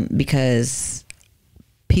 because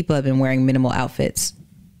people have been wearing minimal outfits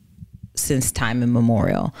since time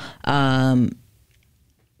immemorial. And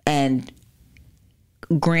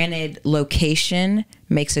granted, location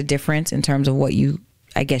makes a difference in terms of what you,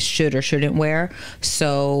 I guess, should or shouldn't wear.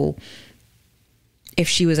 So if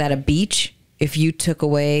she was at a beach, if you took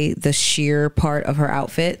away the sheer part of her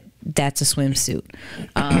outfit, that's a swimsuit.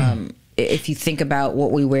 If you think about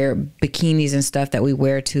what we wear, bikinis and stuff that we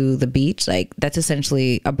wear to the beach, like that's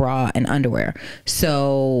essentially a bra and underwear.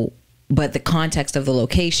 So, but the context of the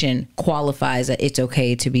location qualifies that it's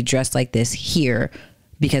okay to be dressed like this here,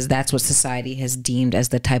 because that's what society has deemed as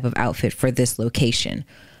the type of outfit for this location.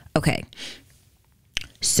 Okay.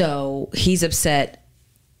 So he's upset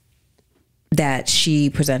that she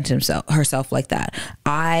presented herself like that.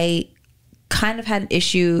 I kind of had an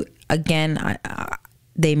issue. Again,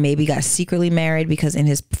 they maybe got secretly married, because in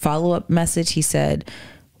his follow-up message, he said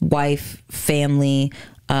wife, family.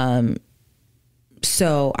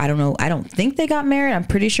 So I don't know. I don't think they got married. I'm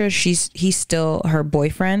pretty sure he's still her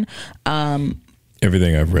boyfriend.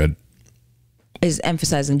 Everything I've read is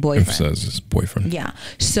emphasizing boyfriend. Emphasizes boyfriend. Yeah.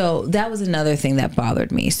 So that was another thing that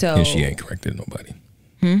bothered me. So, and she ain't corrected nobody.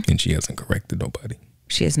 And she hasn't corrected nobody.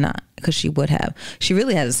 She has not, because she would have. She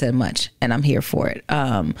really hasn't said much, and I'm here for it.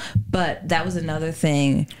 But that was another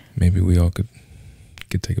thing. Maybe we all could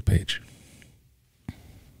take a page.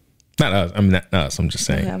 Not us. I mean, not us. I'm just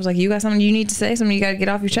saying. Okay, I was like, you got something you need to say? Something you got to get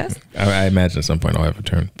off your chest? I imagine at some point I'll have a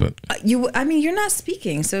turn, but you're not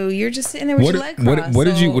speaking, so you're just sitting there with your leg crossed. What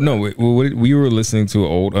did you? No, we were listening to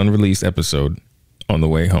an old unreleased episode on the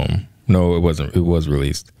way home. No, it wasn't. It was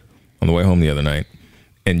released on the way home the other night.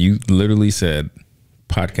 And you literally said,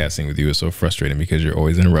 podcasting with you is so frustrating because you're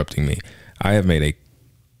always interrupting me. I have made a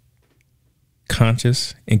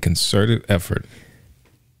conscious and concerted effort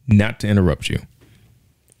not to interrupt you.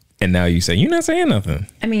 And now you say, you're not saying nothing.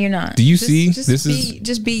 I mean, you're not. Do you see?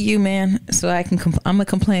 Just be you, man. So I can, I'm going to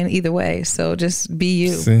complain either way. So just be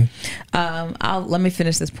you. See? Let me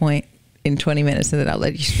finish this point in 20 minutes and then I'll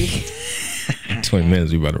let you speak. 20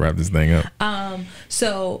 minutes, we about to wrap this thing up.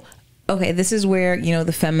 So, okay, this is where,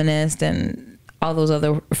 the feminist and all those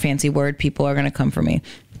other fancy word people are going to come for me.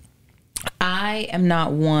 I am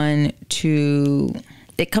not one to,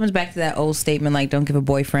 it comes back to that old statement, like, don't give a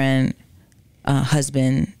boyfriend,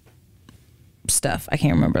 husband stuff. I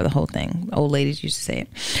can't remember the whole thing. Old ladies used to say it.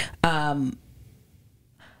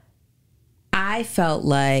 I felt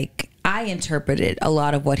like I interpreted a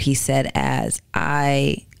lot of what he said as,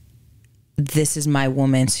 this is my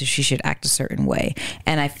woman, so she should act a certain way.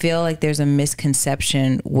 And I feel like there's a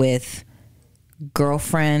misconception with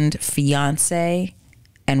girlfriend, fiance,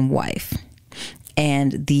 and wife,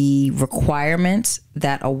 and the requirements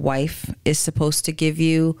that a wife is supposed to give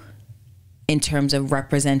you in terms of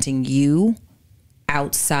representing you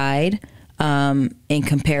outside, in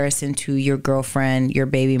comparison to your girlfriend, your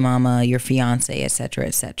baby mama, your fiance, etc.,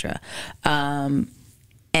 etc. And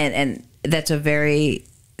that's a very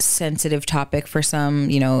sensitive topic for some,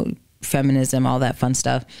 feminism, all that fun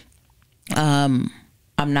stuff. I'm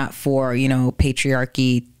not for,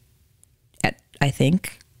 patriarchy I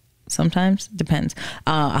think sometimes. Depends.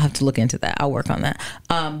 I'll have to look into that. I'll work on that.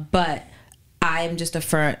 But I am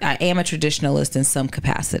a traditionalist in some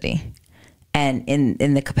capacity. And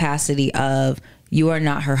in the capacity of, you are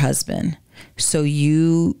not her husband. So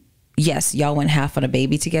yes, y'all went half on a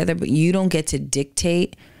baby together, but you don't get to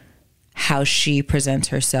dictate how she presents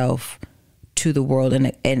herself to the world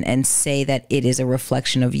and say that it is a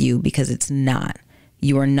reflection of you, because it's not.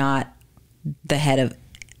 You are not the head of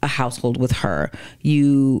a household with her.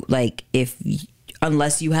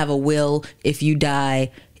 Unless you have a will, if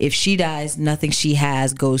she dies, nothing she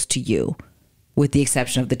has goes to you, with the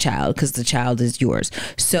exception of the child, because the child is yours.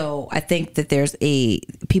 So I think that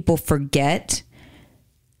people forget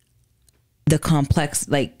the complex,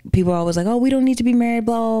 like, people are always like, oh, we don't need to be married,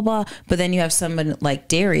 blah, blah, blah. But then you have someone like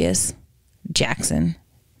Darius Jackson,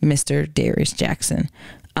 Mr. Darius Jackson,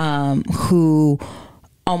 who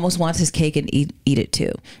almost wants his cake and eat it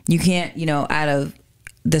too. You can't, out of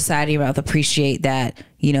the side of your mouth, appreciate that,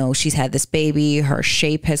 she's had this baby, her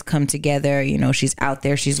shape has come together, she's out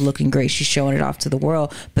there, she's looking great, she's showing it off to the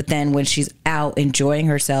world. But then when she's out enjoying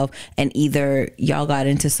herself, and either y'all got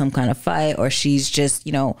into some kind of fight, or she's just,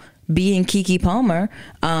 being Keke Palmer,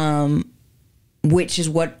 which is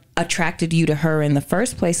what attracted you to her in the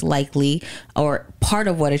first place, likely, or part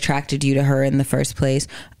of what attracted you to her in the first place,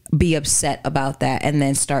 be upset about that, and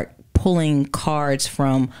then start pulling cards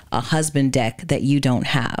from a husband deck that you don't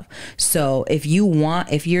have. So if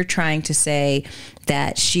you're trying to say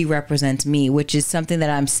that she represents me, which is something that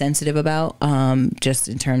I'm sensitive about, just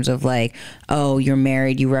in terms of like, oh, you're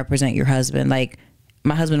married, you represent your husband. Like,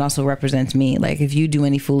 my husband also represents me. Like, if you do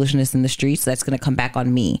any foolishness in the streets, that's going to come back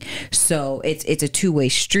on me. So it's a two-way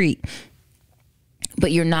street,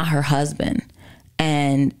 but you're not her husband.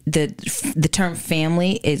 And the term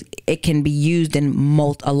family it can be used in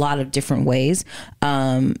a lot of different ways.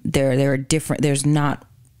 There are different. There's not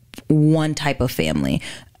one type of family,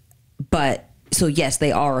 but so yes,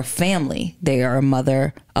 they are a family. They are a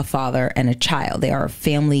mother, a father, and a child. They are a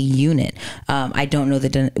family unit. We don't know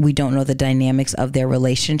the dynamics of their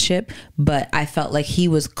relationship, but I felt like he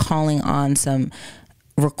was calling on some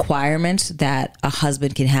requirements that a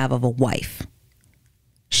husband can have of a wife.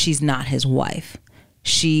 She's not his wife.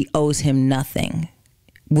 She owes him nothing.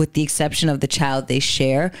 With the exception of the child they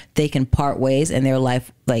share, they can part ways, and their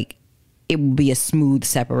life, like, it will be a smooth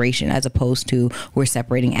separation, as opposed to we're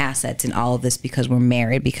separating assets and all of this because we're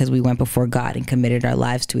married, because we went before God and committed our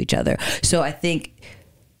lives to each other. So I think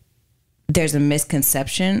there's a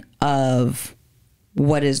misconception of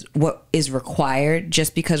what is required.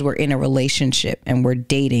 Just because we're in a relationship and we're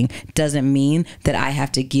dating doesn't mean that I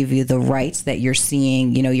have to give you the rights that you're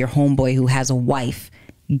seeing, your homeboy who has a wife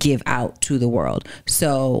give out to the world.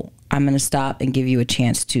 So I'm going to stop and give you a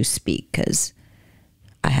chance to speak, because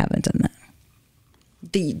I haven't done that.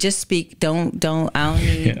 Just speak. I don't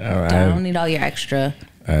need all your extra.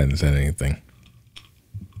 I hadn't said anything.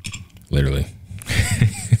 Literally.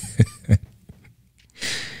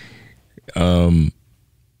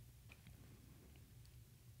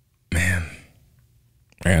 Man,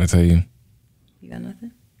 I gotta tell you. You got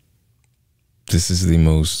nothing? This is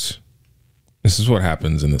what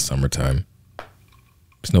happens in the summertime.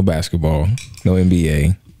 There's no basketball, no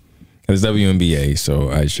NBA. There's WNBA, so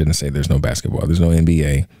I shouldn't say there's no basketball. There's no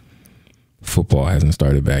NBA. Football hasn't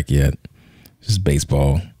started back yet. Just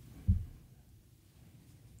baseball.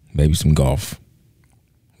 Maybe some golf.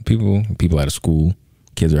 People out of school.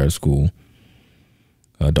 Kids are out of school.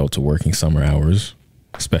 Adults are working summer hours,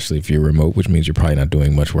 especially if you're remote, which means you're probably not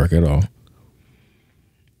doing much work at all.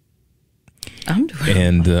 I'm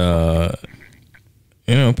doing.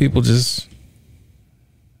 And people they're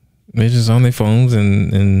just on their phones,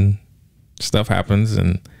 and stuff happens,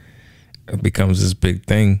 and it becomes this big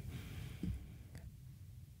thing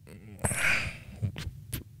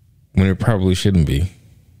when it probably shouldn't be,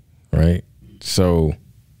 right? So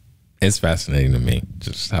it's fascinating to me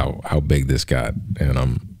just how big this got,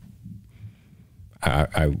 and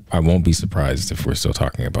I won't be surprised if we're still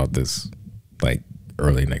talking about this like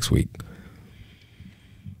early next week.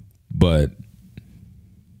 But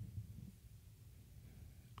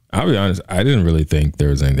I'll be honest, I didn't really think there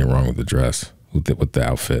was anything wrong with the dress, with the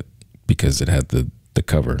outfit, because it had the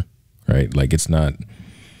cover, right? Like, it's not,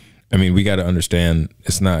 I mean, we got to understand,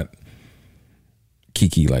 it's not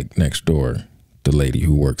Keke like next door, the lady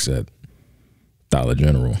who works at Dollar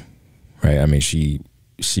General, right? I mean,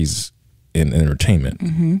 she's in entertainment,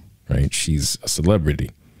 mm-hmm. right? She's a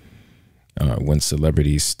celebrity. When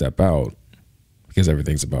celebrities step out, because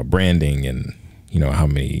everything's about branding and, how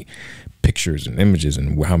many pictures and images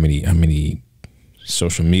and how many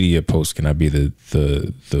social media posts can I be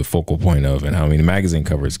the focal point of, and how many magazine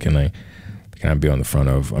covers can I be on the front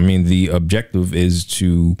of? I mean, the objective is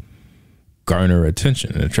to garner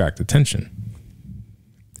attention and attract attention.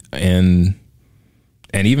 And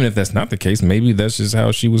even if that's not the case, maybe that's just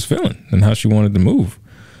how she was feeling and how she wanted to move.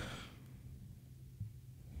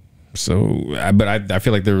 So, but I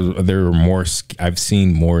feel like there are more. I've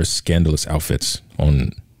seen more scandalous outfits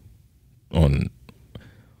on.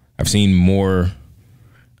 I've seen more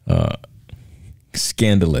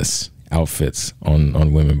scandalous outfits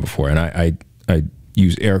on women before, and I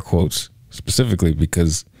use air quotes specifically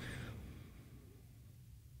because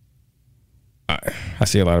I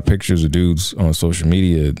see a lot of pictures of dudes on social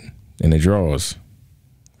media in their drawers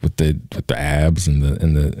with the abs and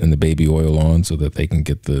the baby oil on so that they can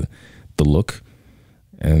get the look,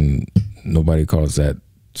 and nobody calls that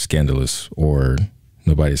scandalous, or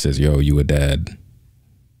nobody says, "Yo, you a dad?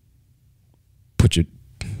 Put your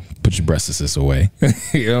breasts away."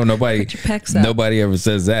 You know, nobody ever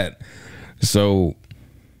says that. So,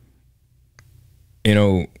 you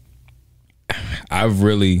know, I've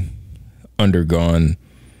really undergone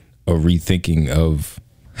a rethinking of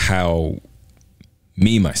how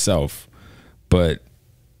myself, but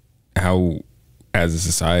how as a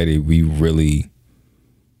society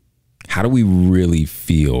how do we really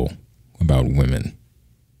feel about women?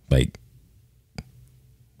 Like,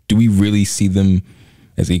 do we really see them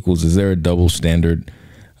as equals? Is there a double standard?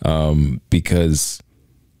 Because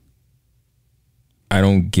I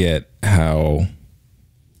don't get how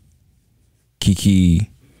Keke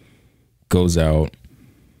goes out.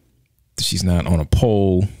 She's not on a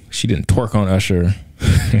pole. She didn't twerk on Usher.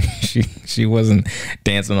 she wasn't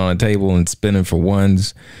dancing on a table and spinning for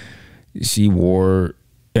ones. She wore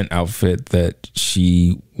an outfit that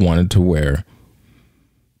she wanted to wear.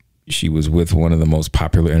 She was with one of the most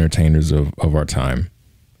popular entertainers of our time,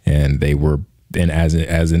 and as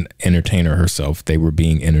an entertainer herself, they were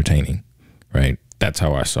being entertaining, right? That's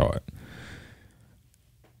how I saw it.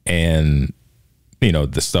 And you know,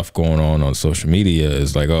 the stuff going on social media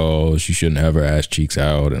is like, oh, she shouldn't have her ass cheeks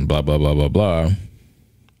out and blah, blah, blah, blah, blah.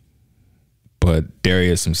 But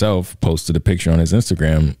Darius himself posted a picture on his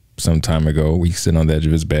Instagram some time ago where he's sitting on the edge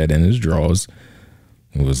of his bed in his drawers.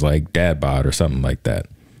 It was like dad bod or something like that.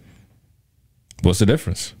 What's the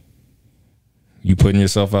difference? You putting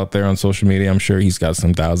yourself out there on social media. I'm sure he's got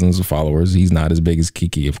some thousands of followers. He's not as big as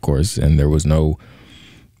Keke, of course. And there was no,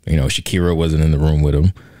 you know, Shakira wasn't in the room with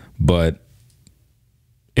him. But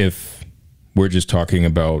if we're just talking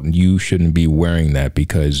about you shouldn't be wearing that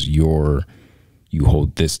because you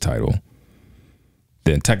hold this title,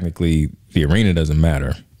 then technically the arena doesn't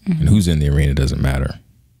matter. Mm-hmm. And who's in the arena doesn't matter.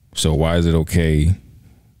 So why is it okay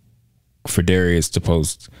for Darius to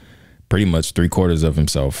post pretty much 3/4 of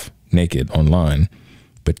himself naked online,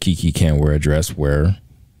 but Keke can't wear a dress where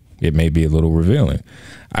it may be a little revealing?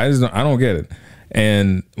 I don't get it.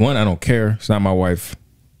 And one, I don't care. It's not my wife,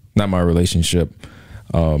 not my relationship.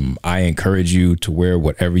 I encourage you to wear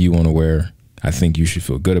whatever you want to wear. I think you should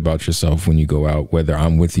feel good about yourself when you go out, whether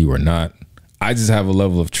I'm with you or not. I just have a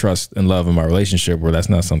level of trust and love in my relationship where that's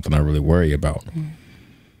not something I really worry about. Mm.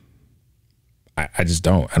 I just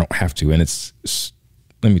don't. I don't have to. And it's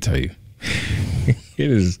let me tell you,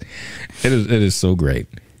 it is so great.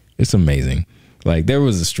 It's amazing. Like, there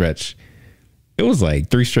was a stretch. It was like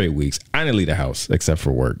 3 straight weeks. I didn't leave the house except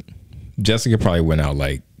for work. Jessica probably went out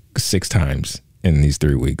like 6 times in these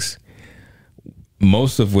 3 weeks,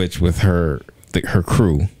 most of which with her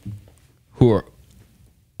crew, who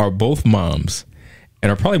are both moms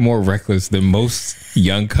and are probably more reckless than most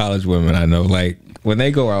young college women I know. Like, when they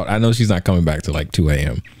go out, I know she's not coming back till like 2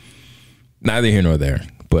 a.m. Neither here nor there,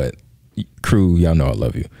 but crew, y'all know I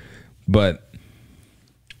love you.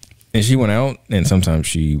 And she went out, and sometimes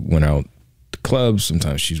she went out to clubs,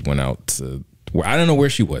 sometimes she went out to where I don't know where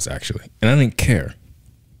she was actually, and I didn't care.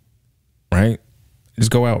 Right? Just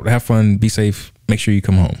go out, have fun, be safe, make sure you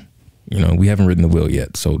come home. You know, we haven't ridden the wheel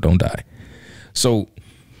yet, so don't die. So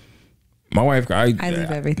my wife, I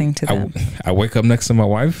leave everything to them. I wake up next to my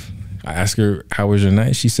wife. I ask her, how was your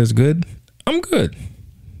night? She says, good. I'm good.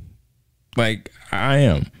 Like, I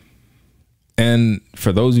am. And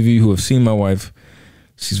for those of you who have seen my wife,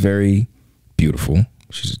 she's very beautiful.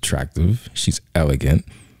 She's attractive. She's elegant.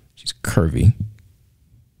 She's curvy.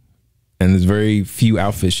 And there's very few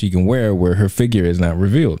outfits she can wear where her figure is not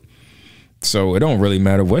revealed. So it don't really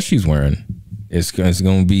matter what she's wearing. It's going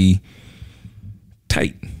to be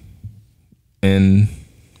tight and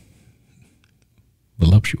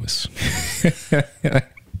voluptuous.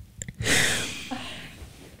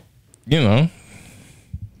 You know.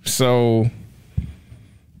 So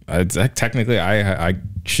technically I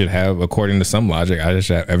should have, according to some logic, I just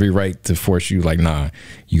have every right to force you, like, nah,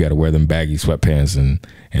 you got to wear them baggy sweatpants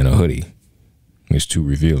and a hoodie. It's too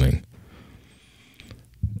revealing.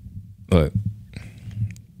 But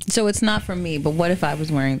so it's not for me, but what if I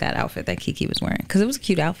was wearing that outfit that Keke was wearing? Because it was a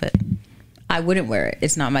cute outfit. I wouldn't wear it.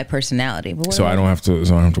 It's not my personality. But so I don't have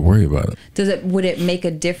to worry about it. Would it make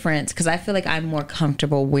a difference? Because I feel like I'm more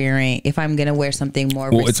comfortable wearing, if I'm gonna wear something more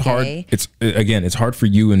risque. It's hard. It's hard for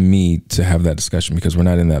you and me to have that discussion because we're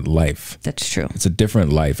not in that life. That's true. It's a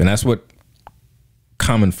different life, and that's what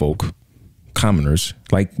commoners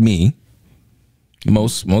like me,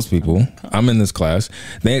 most people, I'm in this class,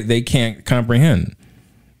 they can't comprehend.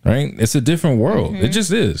 Right? It's a different world. It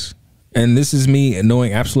just is. And this is me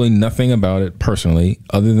knowing absolutely nothing about it personally,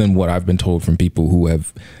 other than what I've been told from people who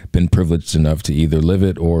have been privileged enough to either live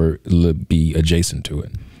it or be adjacent to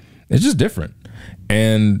it. It's just different.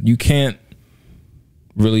 And you can't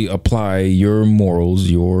really apply your morals,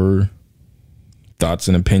 your thoughts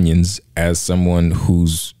and opinions as someone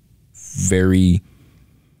who's very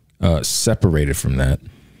separated from that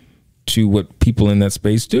to what people in that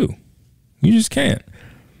space do. You just can't.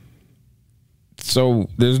 So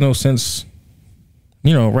there's no sense,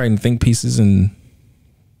 writing think pieces and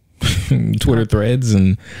Twitter threads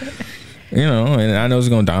and I know it's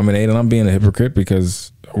going to dominate and I'm being a hypocrite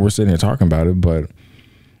because we're sitting here talking about it. But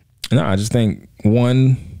no, I just think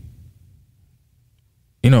all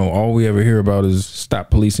we ever hear about is stop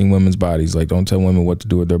policing women's bodies. Like, don't tell women what to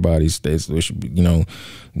do with their bodies. There should be,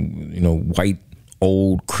 white,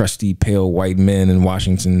 old, crusty, pale white men in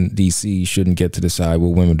Washington, D.C. shouldn't get to decide what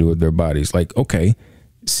women do with their bodies. Like, okay,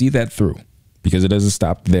 see that through, because it doesn't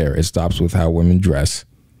stop there. It stops with how women dress,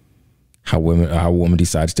 how a woman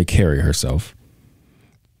decides to carry herself.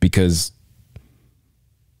 Because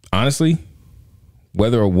honestly,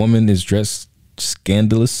 whether a woman is dressed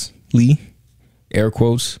scandalously, air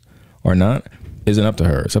quotes, or not, isn't up to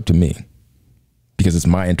her. It's up to me, because it's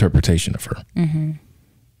my interpretation of her. Mm-hmm.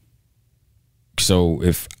 So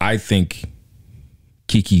if I think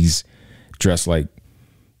Keke's dressed like,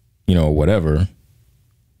 whatever,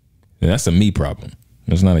 then that's a me problem.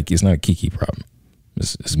 It's not a Keke problem.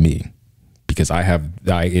 It's me, because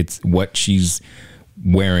it's what she's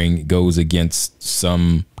wearing goes against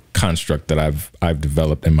some construct that I've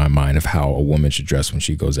developed in my mind of how a woman should dress when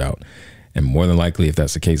she goes out. And more than likely, if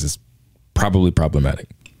that's the case, it's probably problematic.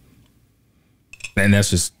 And that's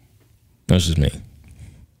just me.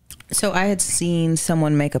 So I had seen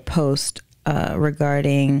someone make a post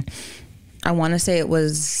regarding, I want to say it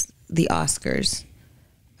was the Oscars,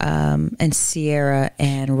 and Sierra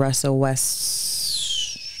and Russell Westbrook.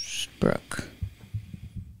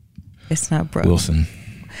 It's not Brooke. Wilson.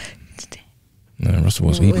 No, Russell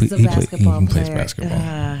Wilson. He plays basketball.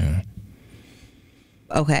 Yeah.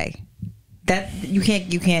 Okay, that you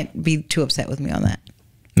can't be too upset with me on that.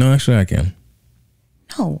 No, actually, I can.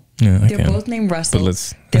 No. Yeah, they're both named Russell.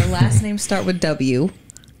 Their last names start with W.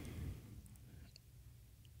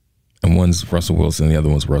 And one's Russell Wilson, the other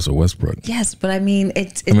one's Russell Westbrook. Yes, but I mean,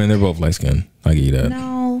 they're both light skinned. I'll give you that.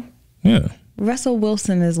 No. Yeah. Russell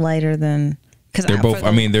Wilson is lighter than... They're both,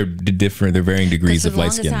 they're different. They're varying degrees of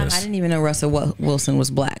light skinness. I didn't even know Russell Wilson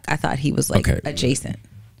was black. I thought he was adjacent.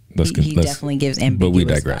 He definitely gives ambiguous but we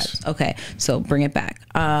digress. vibes. Okay, so bring it back.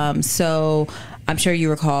 So I'm sure you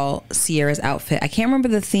recall Sierra's outfit. I can't remember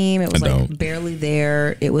the theme. It was barely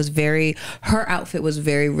there. It was her outfit was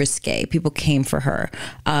very risque. People came for her.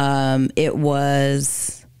 There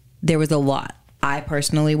was a lot. I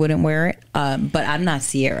personally wouldn't wear it, but I'm not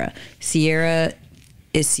Sierra. Sierra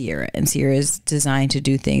is Sierra, and Sierra is designed to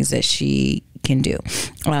do things that she can do.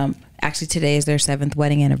 Actually, today is their 7th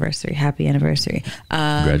wedding anniversary. Happy anniversary.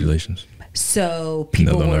 Congratulations. So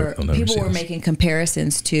people were making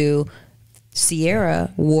comparisons to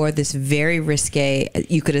Sierra wore this very risque.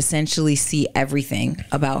 You could essentially see everything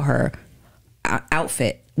about her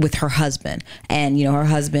outfit with her husband. And, her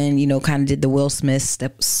husband, kind of did the Will Smith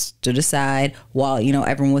stood aside while,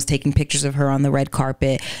 everyone was taking pictures of her on the red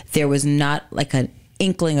carpet. There was not like an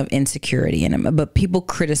inkling of insecurity in him, but people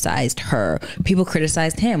criticized her. People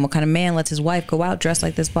criticized him. What kind of man lets his wife go out dressed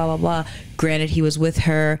like this, blah, blah, blah. Granted, he was with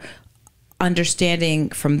her. Understanding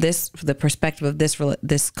from the perspective of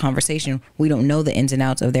this conversation, we don't know the ins and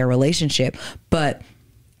outs of their relationship. But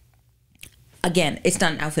again, it's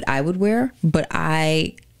not an outfit I would wear, but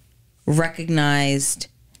I recognized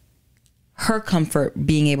her comfort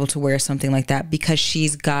being able to wear something like that because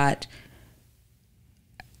she's got,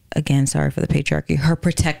 again, sorry for the patriarchy, her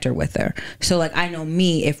protector with her. So I know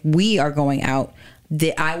me, if we are going out,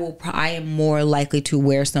 I am more likely to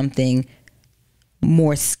wear something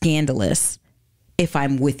more scandalous if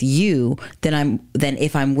I'm with you than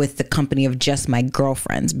if I'm with the company of just my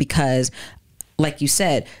girlfriends, because like you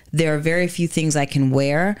said, there are very few things I can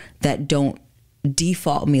wear that don't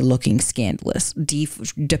default me looking scandalous,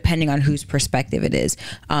 depending on whose perspective it is.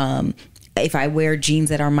 If I wear jeans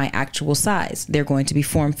that are my actual size, they're going to be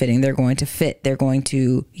form-fitting, they're going to fit, they're going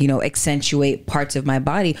to, accentuate parts of my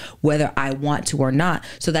body, whether I want to or not.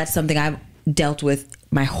 So that's something I've dealt with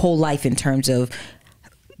my whole life in terms of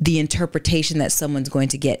the interpretation that someone's going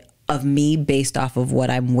to get of me based off of what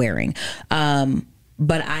I'm wearing.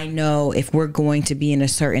 But I know if we're going to be in a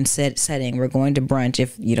certain setting, we're going to brunch,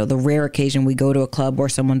 if, the rare occasion we go to a club or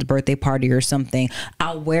someone's birthday party or something,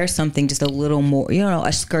 I'll wear something just a little more,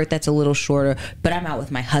 a skirt that's a little shorter, but I'm out with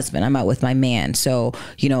my husband, I'm out with my man. So,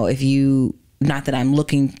 not that I'm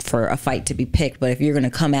looking for a fight to be picked, but if you're going to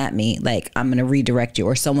come at me, like, I'm going to redirect you,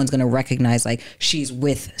 or someone's going to recognize, like, she's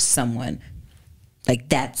with someone,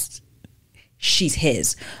 like, she's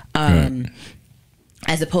his. Right.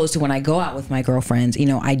 As opposed to when I go out with my girlfriends,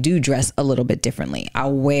 I do dress a little bit differently.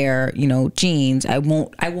 I'll wear, jeans. I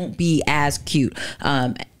won't be as cute.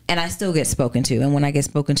 And I still get spoken to. And when I get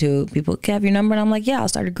spoken to, people, can I have your number? And I'm like, yeah, I'll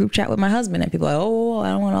start a group chat with my husband. And people are like, oh, I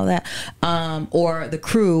don't want all that. Or the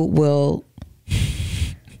crew will,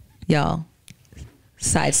 y'all,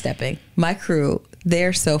 sidestepping. My crew,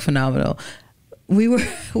 they're so phenomenal. We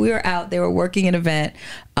were out, they were working an event.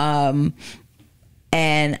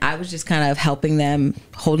 And I was just kind of helping them,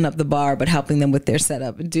 holding up the bar, but helping them with their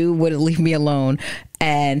setup. Dude wouldn't leave me alone.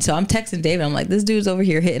 And so I'm texting David. I'm like, this dude's over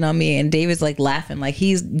here hitting on me. And David's like laughing, like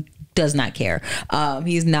does not care.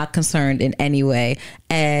 He's not concerned in any way.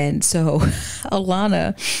 And so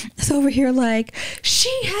Alana is over here like,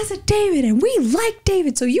 she has a David and we like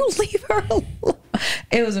David, so you leave her alone.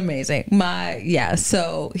 It was amazing.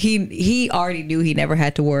 So he already knew he never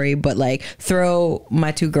had to worry, but like, throw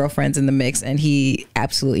my two girlfriends in the mix and he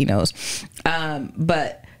absolutely knows.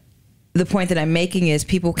 But the point that I'm making is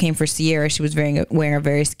people came for Sierra. She was wearing a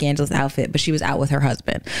very scandalous outfit, but she was out with her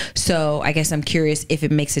husband. So I guess I'm curious if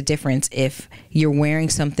it makes a difference if you're wearing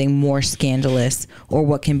something more scandalous or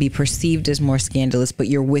what can be perceived as more scandalous, but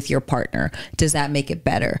you're with your partner. Does that make it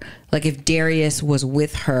better? Like if Darius was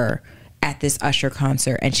with her at this Usher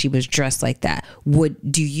concert and she was dressed like that,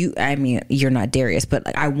 you're not Darius, but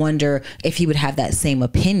like, I wonder if he would have that same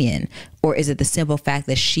opinion, or is it the simple fact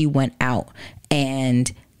that she went out?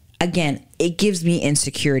 And again, it gives me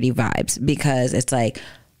insecurity vibes, because it's like,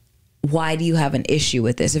 why do you have an issue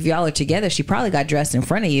with this? If y'all are together, she probably got dressed in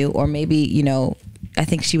front of you, or maybe, I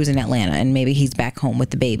think she was in Atlanta and maybe he's back home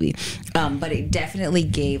with the baby. But it definitely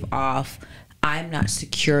gave off, I'm not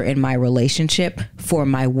secure in my relationship for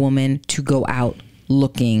my woman to go out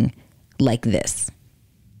looking like this.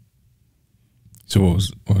 So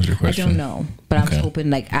what was your question? I don't know, but okay. I was hoping,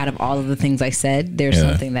 like, out of all of the things I said, there's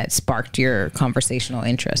something that sparked your conversational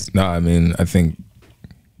interest. No, I mean, I think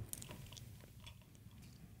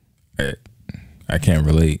I can't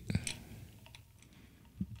relate.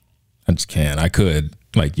 I just can't. I could,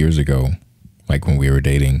 like, years ago, like when we were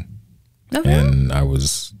dating. Okay. And I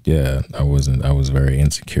was very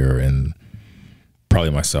insecure in probably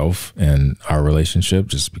myself and our relationship,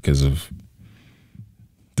 just because of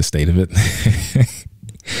the state of it.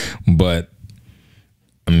 But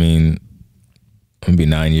I mean, I'm gonna be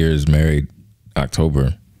 9 years married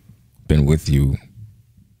October, been with you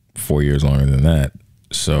 4 years longer than that.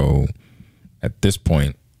 So at this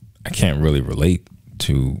point, I can't really relate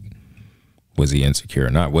to, was he insecure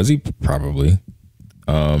or not? Was he? Probably.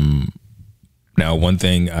 Now, one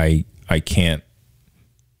thing I can't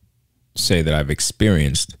say that I've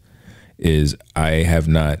experienced is I have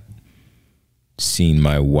not seen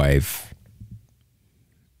my wife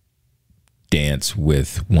dance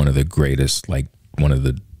with one of the greatest, like one of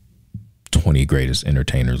the 20 greatest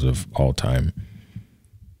entertainers of all time,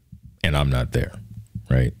 and I'm not there,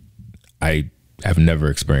 right? I have never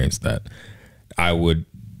experienced that.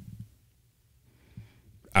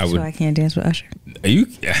 So I can't dance with Usher? You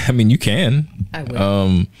can. I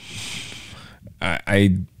will.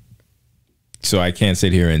 So I can't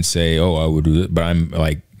sit here and say, oh, I would do it, but I'm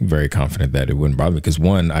like very confident that it wouldn't bother me, because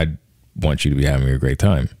one, I want you to be having a great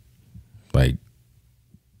time. Like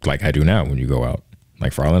I do now when you go out.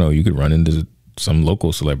 Like, for all I know, you could run into some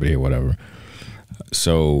local celebrity or whatever.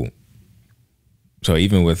 So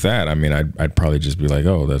even with that, I mean, I'd probably just be like,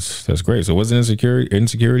 oh, that's great. So was it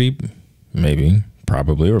insecurity? Maybe,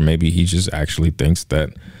 probably, or maybe he just actually thinks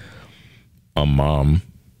that a mom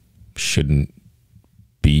shouldn't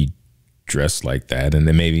be dressed like that, and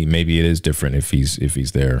then maybe it is different if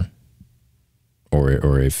he's there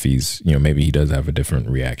or if he's, you know, maybe he does have a different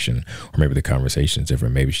reaction, or maybe the conversation's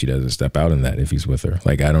different. Maybe she doesn't step out in that if he's with her.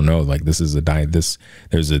 Like, I don't know. Like, there's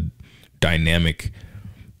a dynamic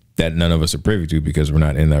that none of us are privy to because we're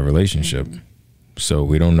not in that relationship. Mm-hmm. So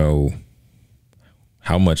we don't know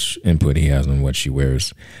how much input he has on what she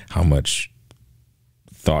wears, how much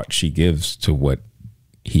thought she gives to what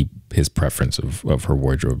his preference of her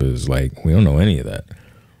wardrobe is. Like, we don't know any of that.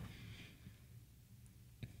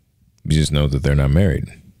 We just know that they're not married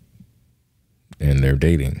and they're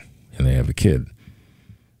dating and they have a kid.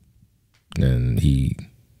 And he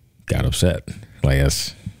got upset. Like,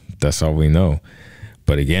 that's all we know.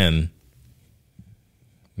 But again,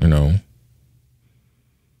 you know,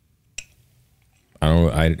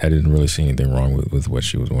 I didn't really see anything wrong with what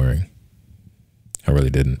she was wearing. I really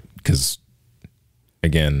didn't. Because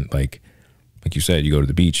again, like you said, you go to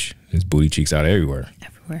the beach, there's booty cheeks out everywhere.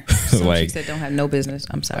 Some like, chicks that don't have no business.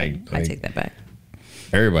 I'm sorry. I take that back.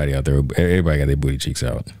 Everybody out there, everybody got their booty cheeks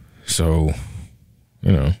out. So,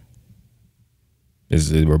 you know,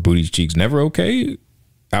 were booty cheeks never okay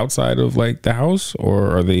outside of like the house,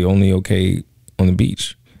 or are they only okay on the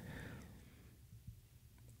beach?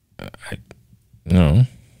 No,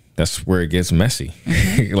 that's where it gets messy.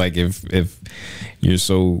 Mm-hmm. Like if you're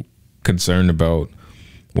so concerned about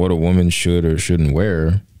what a woman should or shouldn't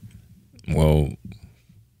wear, well,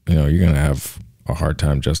 you know, you're going to have a hard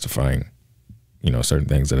time justifying, you know, certain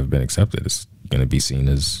things that have been accepted. It's going to be seen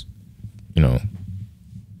as, you know,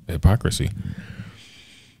 hypocrisy.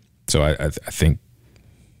 So I think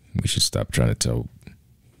we should stop trying to tell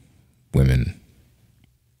women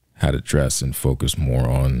how to dress and focus more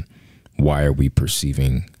on why are we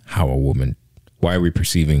perceiving a woman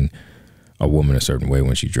a certain way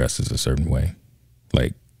when she dresses a certain way?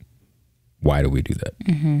 Like, why do we do that?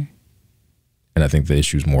 Mm-hmm. And I think the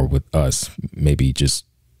issue is more with us, maybe just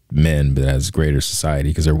men, but as greater society,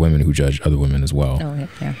 because there are women who judge other women as well. Oh,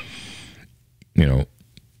 yeah. You know,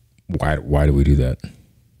 why do we do that?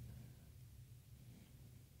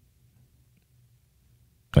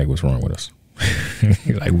 Like, what's wrong with us?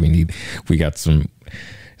 Like, we got some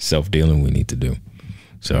self-dealing we need to do.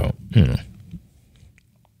 So, you know.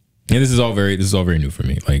 And this is all very new for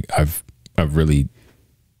me. Like, I've really,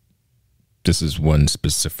 this is one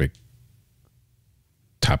specific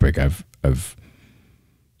topic I've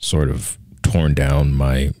sort of torn down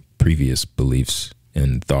my previous beliefs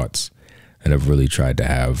and thoughts, and I've really tried to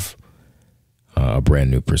have a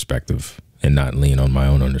brand new perspective and not lean on my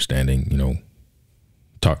own understanding. You know,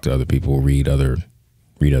 talk to other people, read other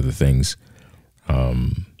things,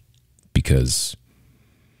 because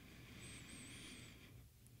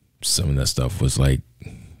some of that stuff was like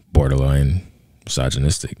borderline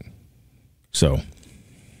misogynistic. So,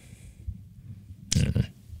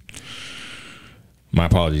 my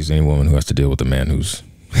apologies to any woman who has to deal with a man who's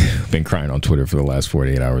been crying on Twitter for the last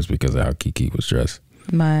 48 hours because of how Keke was dressed.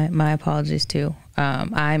 My apologies too.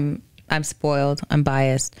 I'm spoiled. I'm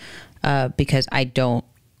biased because I don't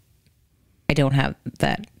have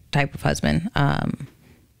that type of husband,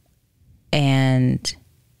 and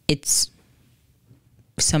it's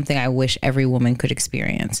something I wish every woman could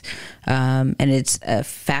experience. And it's a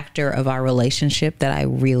factor of our relationship that I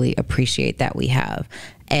really appreciate that we have.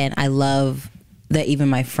 And I love that even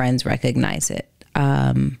my friends recognize it.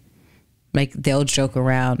 Like, they'll joke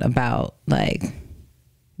around about, like,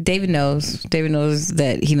 David knows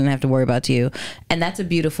that he didn't have to worry about you. And that's a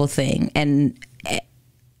beautiful thing. And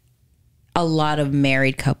a lot of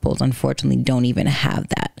married couples, unfortunately, don't even have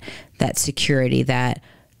that security that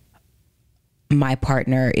my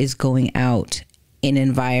partner is going out in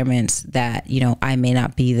environments that, you know, I may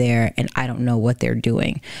not be there and I don't know what they're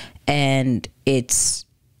doing. And it's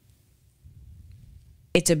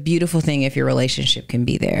a beautiful thing if your relationship can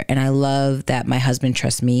be there. And I love that my husband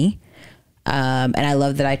trusts me. And I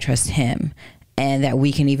love that I trust him, and that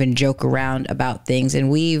we can even joke around about things.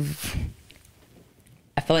 And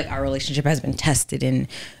I feel like our relationship has been tested in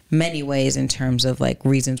many ways in terms of like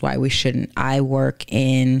reasons why we shouldn't. I work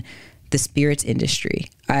in the spirits industry.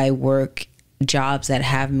 I work jobs that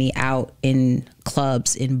have me out in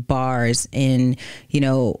clubs, in bars, in, you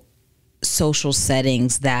know, social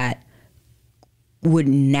settings that would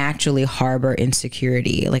naturally harbor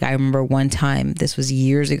insecurity. Like, I remember one time, this was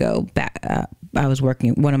years ago, back, I was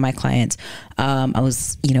working, one of my clients, I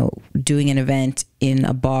was, you know, doing an event in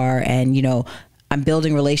a bar, and, you know, I'm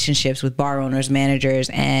building relationships with bar owners, managers,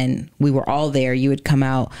 and we were all there. You would come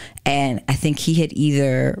out, and I think he had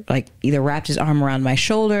either wrapped his arm around my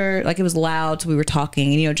shoulder, like it was loud, so we were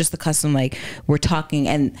talking, and, you know, just the custom, like, we're talking,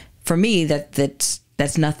 and for me, that's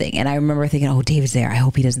nothing. And I remember thinking, oh, David's there, I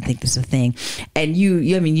hope he doesn't think this is a thing. And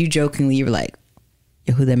you jokingly, you were like,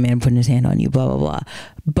 who that man putting his hand on you, blah, blah, blah.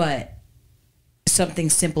 But something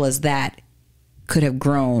simple as that could have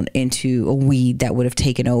grown into a weed that would have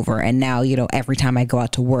taken over. And now, you know, every time I go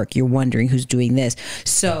out to work, you're wondering who's doing this.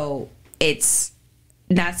 So it's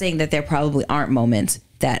not saying that there probably aren't moments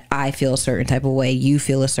that I feel a certain type of way, you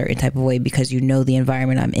feel a certain type of way because you know the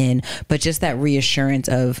environment I'm in, but just that reassurance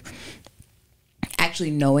of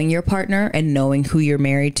actually knowing your partner and knowing who you're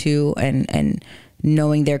married to and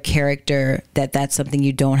knowing their character, that's something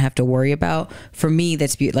you don't have to worry about. For me,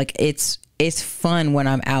 that's like, it's fun when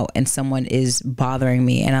I'm out and someone is bothering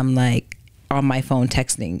me and I'm like on my phone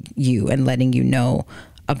texting you and letting you know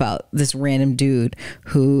about this random dude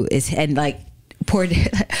who is, and like poor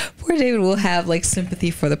David will have like sympathy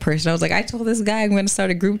for the person. I was like, I told this guy I'm going to start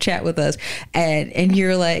a group chat with us, and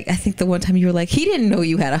you're like, I think the one time you were like, he didn't know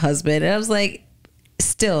you had a husband, and I was like,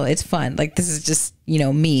 still, it's fun. Like, this is just, you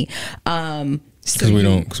know, me. Because we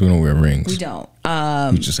don't wear rings. We don't.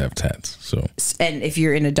 We just have tats. So, and if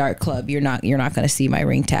you're in a dark club, you're not going to see my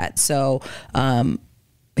ring tat. So,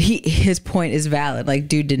 his point is valid. Like,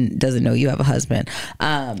 dude doesn't know you have a husband.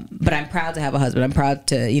 But I'm proud to have a husband. I'm proud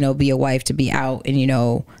to, you know, be a wife, to be out, and, you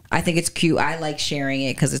know, I think it's cute. I like sharing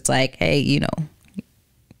it because it's like, hey, you know,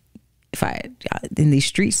 if I in these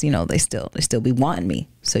streets, you know, they still be wanting me.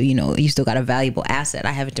 So, you know, you still got a valuable asset.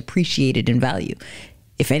 I haven't depreciated in value.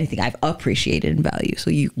 If anything, I've appreciated in value.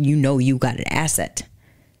 So you know you got an asset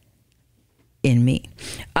in me.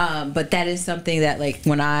 But that is something that, like,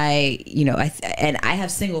 when I, you know, I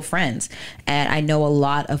have single friends, and I know a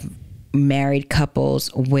lot of married couples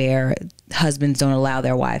where husbands don't allow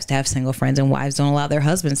their wives to have single friends and wives don't allow their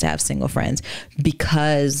husbands to have single friends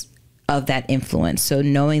because of that influence. So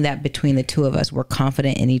knowing that between the two of us, we're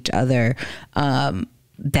confident in each other,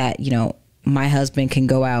 that, you know, my husband can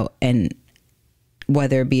go out and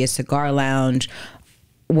whether it be a cigar lounge,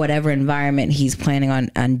 whatever environment he's planning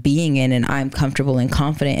on being in, and I'm comfortable and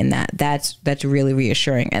confident in that, that's really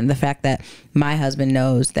reassuring. And the fact that my husband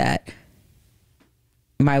knows that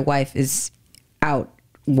my wife is out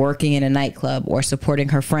working in a nightclub or supporting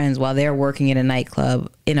her friends while they're working in a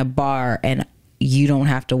nightclub, in a bar, and you don't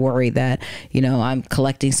have to worry that, you know, I'm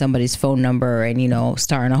collecting somebody's phone number and, you know,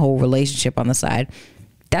 starting a whole relationship on the side.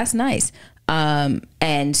 That's nice.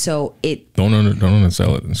 And so it don't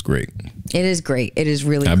undersell it. It's great. It is great. It is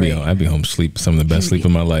really great. I'd be home sleep, some of the best sleep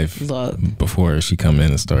of my life before she come in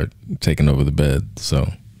and start taking over the bed.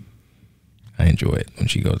 So I enjoy it when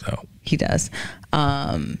she goes out. He does. We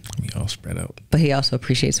all spread out. But he also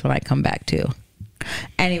appreciates when I come back too.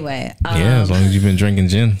 Anyway. Yeah, as long as you've been drinking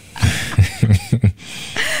gin.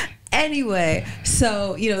 Anyway,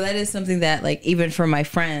 so, you know, that is something that, like, even for my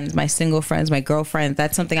friends, my single friends, my girlfriends,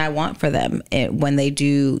 that's something I want for them when they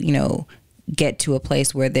do, you know, get to a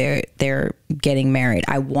place where they're getting married.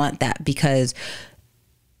 I want that because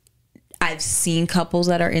I've seen couples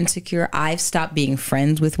that are insecure. I've stopped being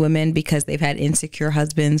friends with women because they've had insecure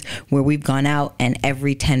husbands where we've gone out and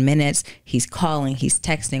every 10 minutes he's calling, he's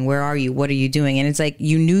texting, where are you? What are you doing? And it's like,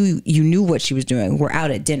 you knew what she was doing. We're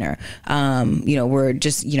out at dinner. You know, we're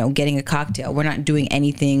just, you know, getting a cocktail. We're not doing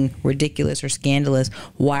anything ridiculous or scandalous.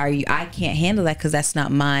 Why are you? I can't handle that because that's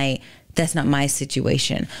not my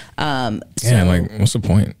situation. Yeah, like, what's the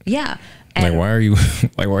point? Yeah. And why are you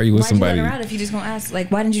with somebody? You let her out if you just gonna ask, like,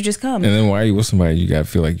 why didn't you just come? And then why are you with somebody you gotta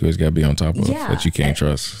feel like you always gotta be on top of, that you can't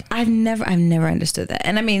trust? I've never understood that.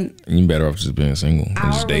 And I mean, you're better off just being single.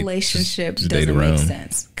 Our relationship doesn't make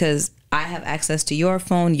sense because I have access to your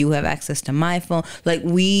phone, you have access to my phone. Like,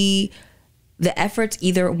 the efforts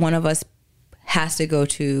either one of us has to go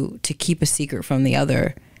to keep a secret from the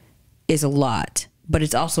other is a lot, but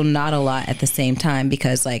it's also not a lot at the same time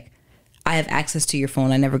because, like, I have access to your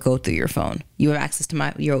phone. I never go through your phone. You have access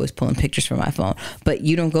to you're always pulling pictures from my phone, but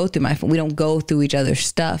you don't go through my phone. We don't go through each other's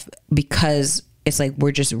stuff because it's like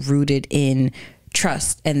we're just rooted in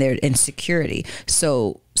trust and their insecurity.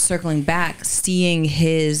 So circling back, seeing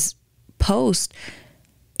his post,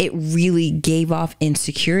 it really gave off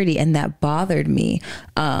insecurity, and that bothered me.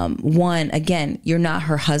 One, again, you're not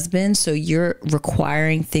her husband, so you're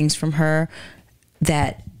requiring things from her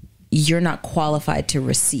that you're not qualified to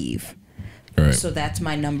receive. Right. So that's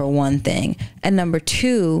my number one thing. And number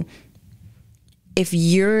two, if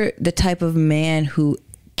you're the type of man who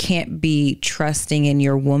can't be trusting in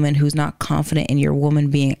your woman, who's not confident in your woman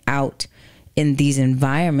being out in these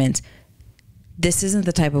environments, this isn't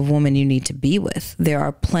the type of woman you need to be with. There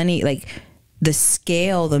are plenty, like, the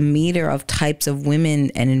scale, the meter of types of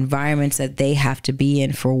women and environments that they have to be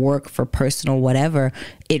in for work, for personal, whatever,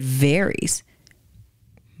 it varies.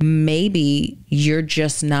 Maybe you're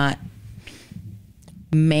just not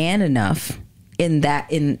man enough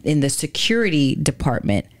in the security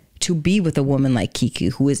department to be with a woman like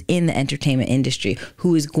Keke, who is in the entertainment industry,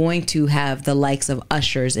 who is going to have the likes of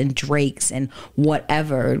Ushers and Drakes and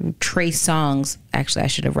whatever, Trey Songz. Actually, I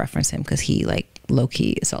should have referenced him because he like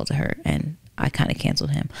low-key assaulted her and I kind of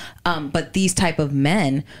canceled him. But these type of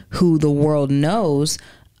men who the world knows,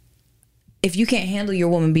 if you can't handle your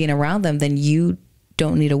woman being around them, then you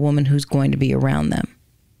don't need a woman who's going to be around them.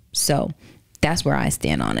 So that's where I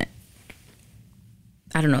stand on it.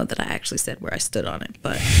 I don't know that I actually said where I stood on it,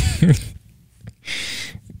 but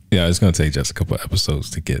yeah, it's gonna take just a couple of episodes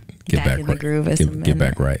to get back in right. The groove. Get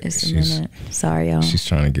back right. It's a minute. Sorry, y'all. She's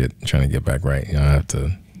trying to get back right. You know, I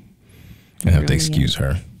have to excuse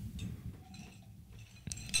her.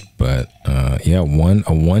 But yeah,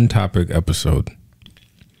 a one topic episode.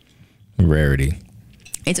 Rarity.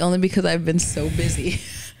 It's only because I've been so busy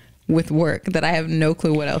with work that I have no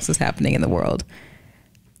clue what else is happening in the world.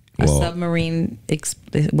 A submarine, it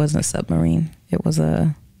wasn't a submarine. It was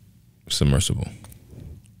a submersible.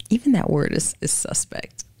 Even that word is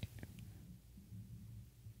suspect.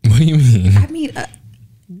 What do you mean? I mean,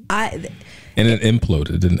 and it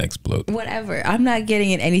imploded. It didn't explode. Whatever. I'm not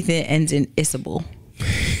getting in anything that ends in isable.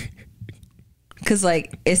 Because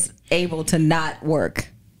like it's able to not work.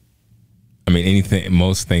 I mean,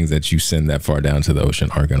 most things that you send that far down to the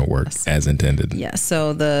ocean are going to work as intended. Yeah. So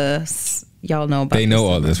y'all know about. They know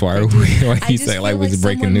all this. Why are you saying like we're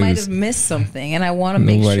breaking news? Might have missed something, and I want to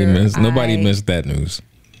make sure. Nobody missed that news.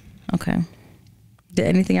 Okay. Did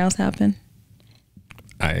anything else happen?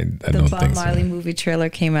 I don't think so. The Bob Marley movie trailer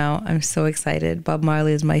came out. I'm so excited. Bob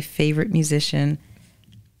Marley is my favorite musician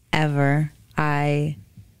ever. I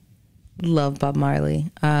love Bob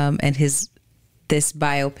Marley, and this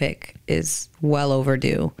biopic is well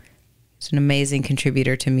overdue. He's an amazing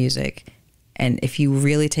contributor to music. And if you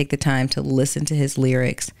really take the time to listen to his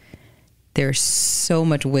lyrics, there's so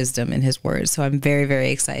much wisdom in his words. So I'm very,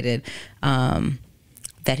 very excited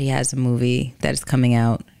that he has a movie that is coming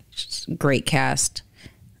out. Great cast.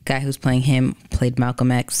 Guy who's playing him played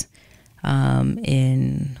Malcolm X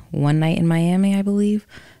in One Night in Miami, I believe.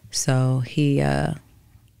 So he...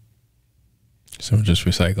 So we're just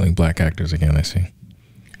recycling black actors again, I see.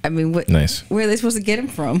 I mean, nice. Where are they supposed to get him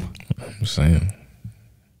from? I'm just saying.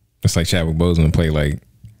 It's like Chadwick Boseman played like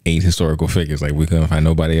 8 historical figures. Like we couldn't find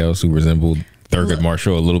nobody else who resembled Thurgood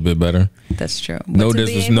Marshall a little bit better. That's true. No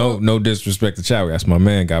disrespect to Chadwick. That's my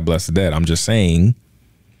man. God bless the dead. I'm just saying.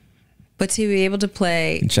 But to be able to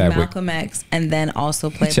play Malcolm X and then also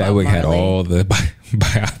play Chadwick Bob Marley. had all the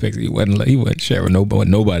biopics. He wasn't sharing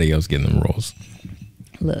nobody else getting them roles.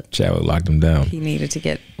 Look, Chadwick locked him down. He needed to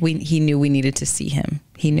get. He knew we needed to see him.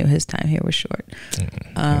 He knew his time here was short.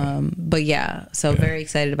 But yeah, so very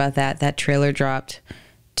excited about that. That trailer dropped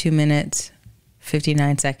 2 minutes,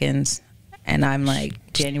 59 seconds, and I'm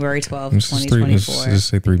like January 12th, 2024. Let's just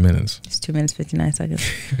say 3 minutes. It's 2 minutes 59 seconds.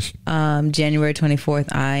 January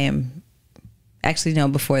 24th. I am actually no.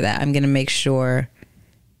 Before that, I'm gonna make sure.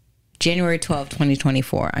 January 12th,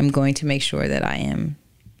 2024. I'm going to make sure that I am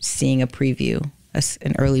seeing a preview.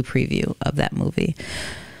 An early preview of that movie,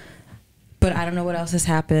 but I don't know what else has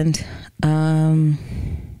happened.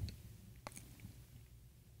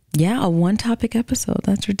 Yeah, a one topic episode.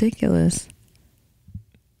 That's ridiculous.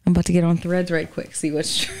 I'm about to get on Threads right quick. See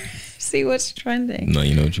what's trending. No,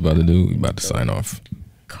 you know what you're about to do. You're about to sign off.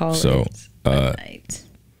 Call it a night.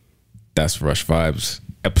 That's Rush Vibes,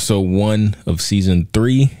 episode 1 of season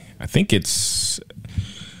 3. I think it's.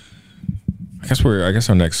 I guess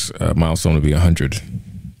our next milestone will be 100.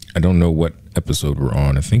 I don't know what episode we're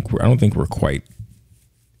on. I don't think we're quite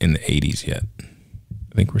in the 80s yet.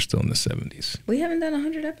 I think we're still in the 70s. We haven't done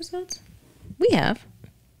 100 episodes? We have.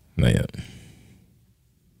 Not yet.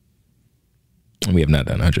 We have not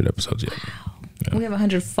done 100 episodes yet. Wow. No. We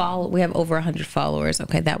have over 100 followers.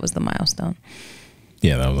 Okay, that was the milestone.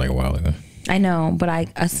 Yeah, that was like a while ago. I know, but I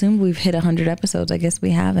assumed we've hit 100 episodes. I guess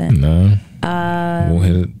we haven't. No. We'll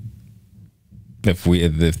hit it. If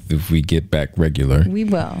we get back regular, we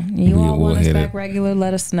will. You all want us back regular?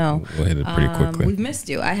 Let us know. We'll hit it pretty quickly. We've missed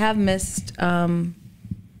you. I have missed.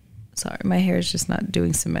 Sorry, my hair is just not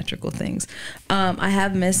doing symmetrical things. I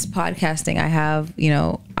have missed podcasting. I have,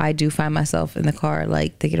 I do find myself in the car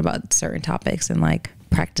like thinking about certain topics and like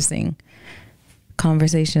practicing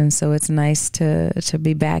conversations. So it's nice to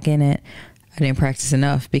be back in it. I didn't practice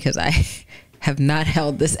enough because I have not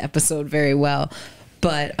held this episode very well.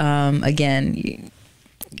 But again,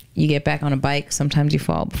 you get back on a bike. Sometimes you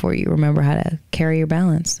fall before you remember how to carry your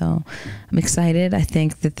balance. So I'm excited. I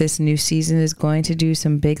think that this new season is going to do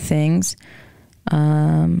some big things.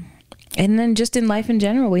 And then just in life in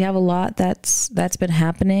general, we have a lot that's been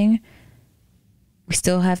happening. we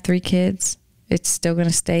still have 3 kids. It's still going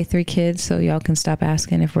to stay 3 kids. So y'all can stop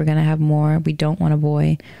asking if we're going to have more. We don't want a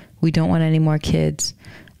boy. We don't want any more kids.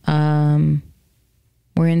 We're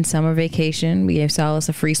in summer vacation. We gave Solace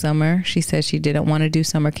a free summer. She said she didn't want to do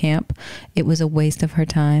summer camp. It was a waste of her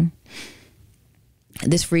time.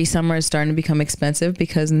 This free summer is starting to become expensive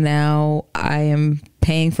because now I am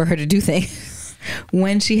paying for her to do things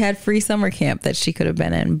when she had free summer camp that she could have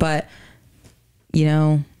been in. But, you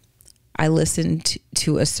know, I listened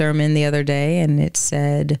to a sermon the other day, and it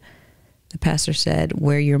said, the pastor said,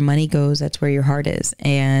 where your money goes, that's where your heart is.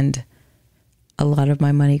 And a lot of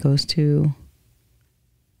our money goes to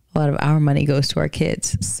our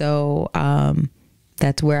kids. So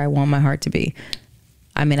that's where I want my heart to be.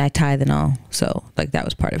 I mean, I tithe and all, so like that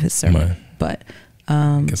was part of his sermon. But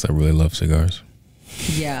guess I really love cigars.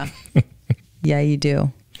 Yeah. Yeah, you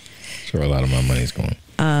do. Sure, a lot of my money's going.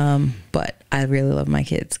 But I really love my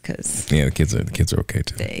kids because the kids are okay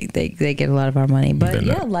too. They get a lot of our money. But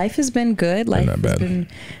yeah, life has been good. Life has been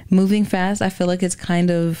moving fast. I feel like it's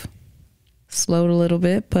kind of slowed a little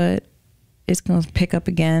bit, but it's going to pick up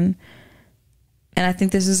again. And I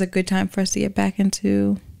think this is a good time for us to get back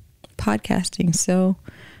into podcasting. So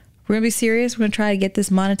we're going to be serious. We're going to try to get this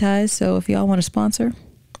monetized. So if y'all want to sponsor,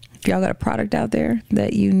 if y'all got a product out there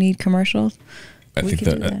that you need commercials, I think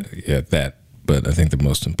that. But I think the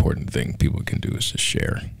most important thing people can do is just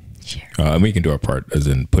share. And we can do our part as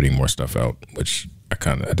in putting more stuff out, which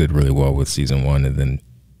I did really well with season 1 and then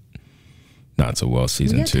not so well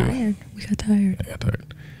season 2. We got tired. I got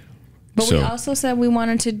tired. But we also said we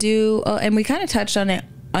wanted to do, and we kind of touched on it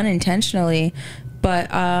unintentionally, but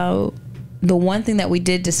the one thing that we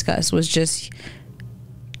did discuss was just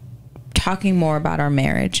talking more about our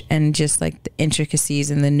marriage and just like the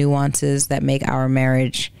intricacies and the nuances that make our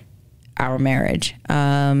marriage our marriage.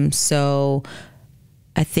 So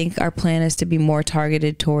I think our plan is to be more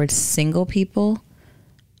targeted towards single people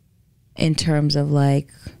in terms of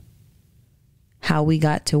like how we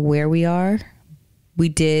got to where we are. We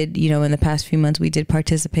did, in the past few months, we did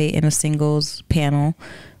participate in a singles panel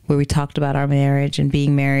where we talked about our marriage and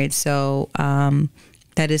being married. So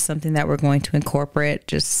that is something that we're going to incorporate.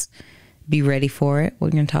 Just be ready for it.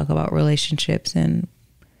 We're going to talk about relationships and,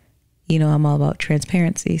 I'm all about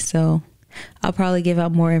transparency. So I'll probably give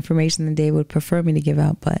out more information than Dave would prefer me to give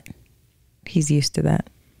out, but he's used to that.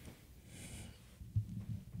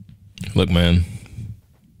 Look, man,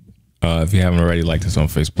 if you haven't already liked us on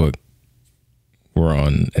Facebook, we're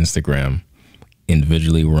on Instagram.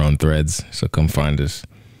 Individually, we're on Threads, so come find us.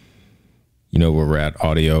 You know where we're at: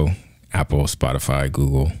 audio, Apple, Spotify,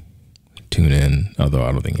 Google, TuneIn, although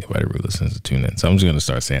I don't think anybody really listens to TuneIn. So I'm just going to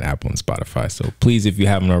start saying Apple and Spotify. So please, if you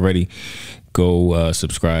haven't already, go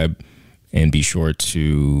subscribe and be sure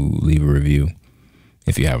to leave a review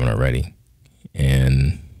if you haven't already.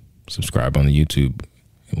 And subscribe on the YouTube,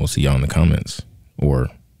 and we'll see y'all in the comments or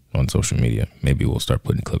on social media. Maybe we'll start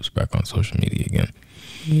putting clips back on social media again.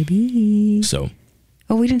 Maybe. So.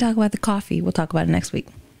 Oh, we didn't talk about the coffee. We'll talk about it next week,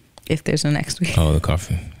 if there's no next week. Oh, the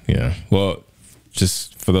coffee. Yeah. Well,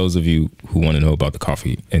 just for those of you who want to know about the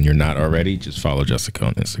coffee and you're not already, just follow Jessica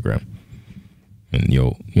on Instagram, and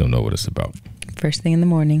you'll know what it's about. First thing in the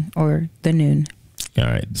morning or the noon. All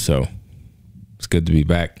right. So it's good to be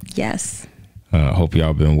back. Yes. Hope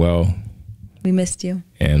y'all been well. We missed you.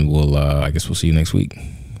 And I guess we'll see you next week.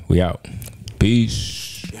 We out.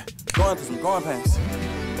 Peace. Yeah. Going through some growing pains.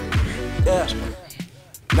 Yeah.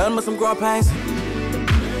 Nothing but some growing pains.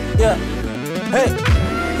 Yeah.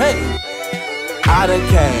 Hey. I done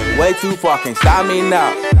came way too far, can't stop me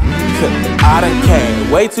now. I done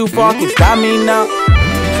came way too far, can't stop me now.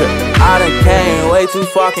 I done came way too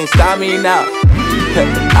far, can't stop me now.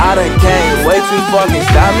 I done came way too far, can't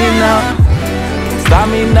stop me now. Can't stop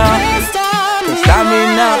me now. Can't stop me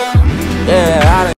now. Yeah, I done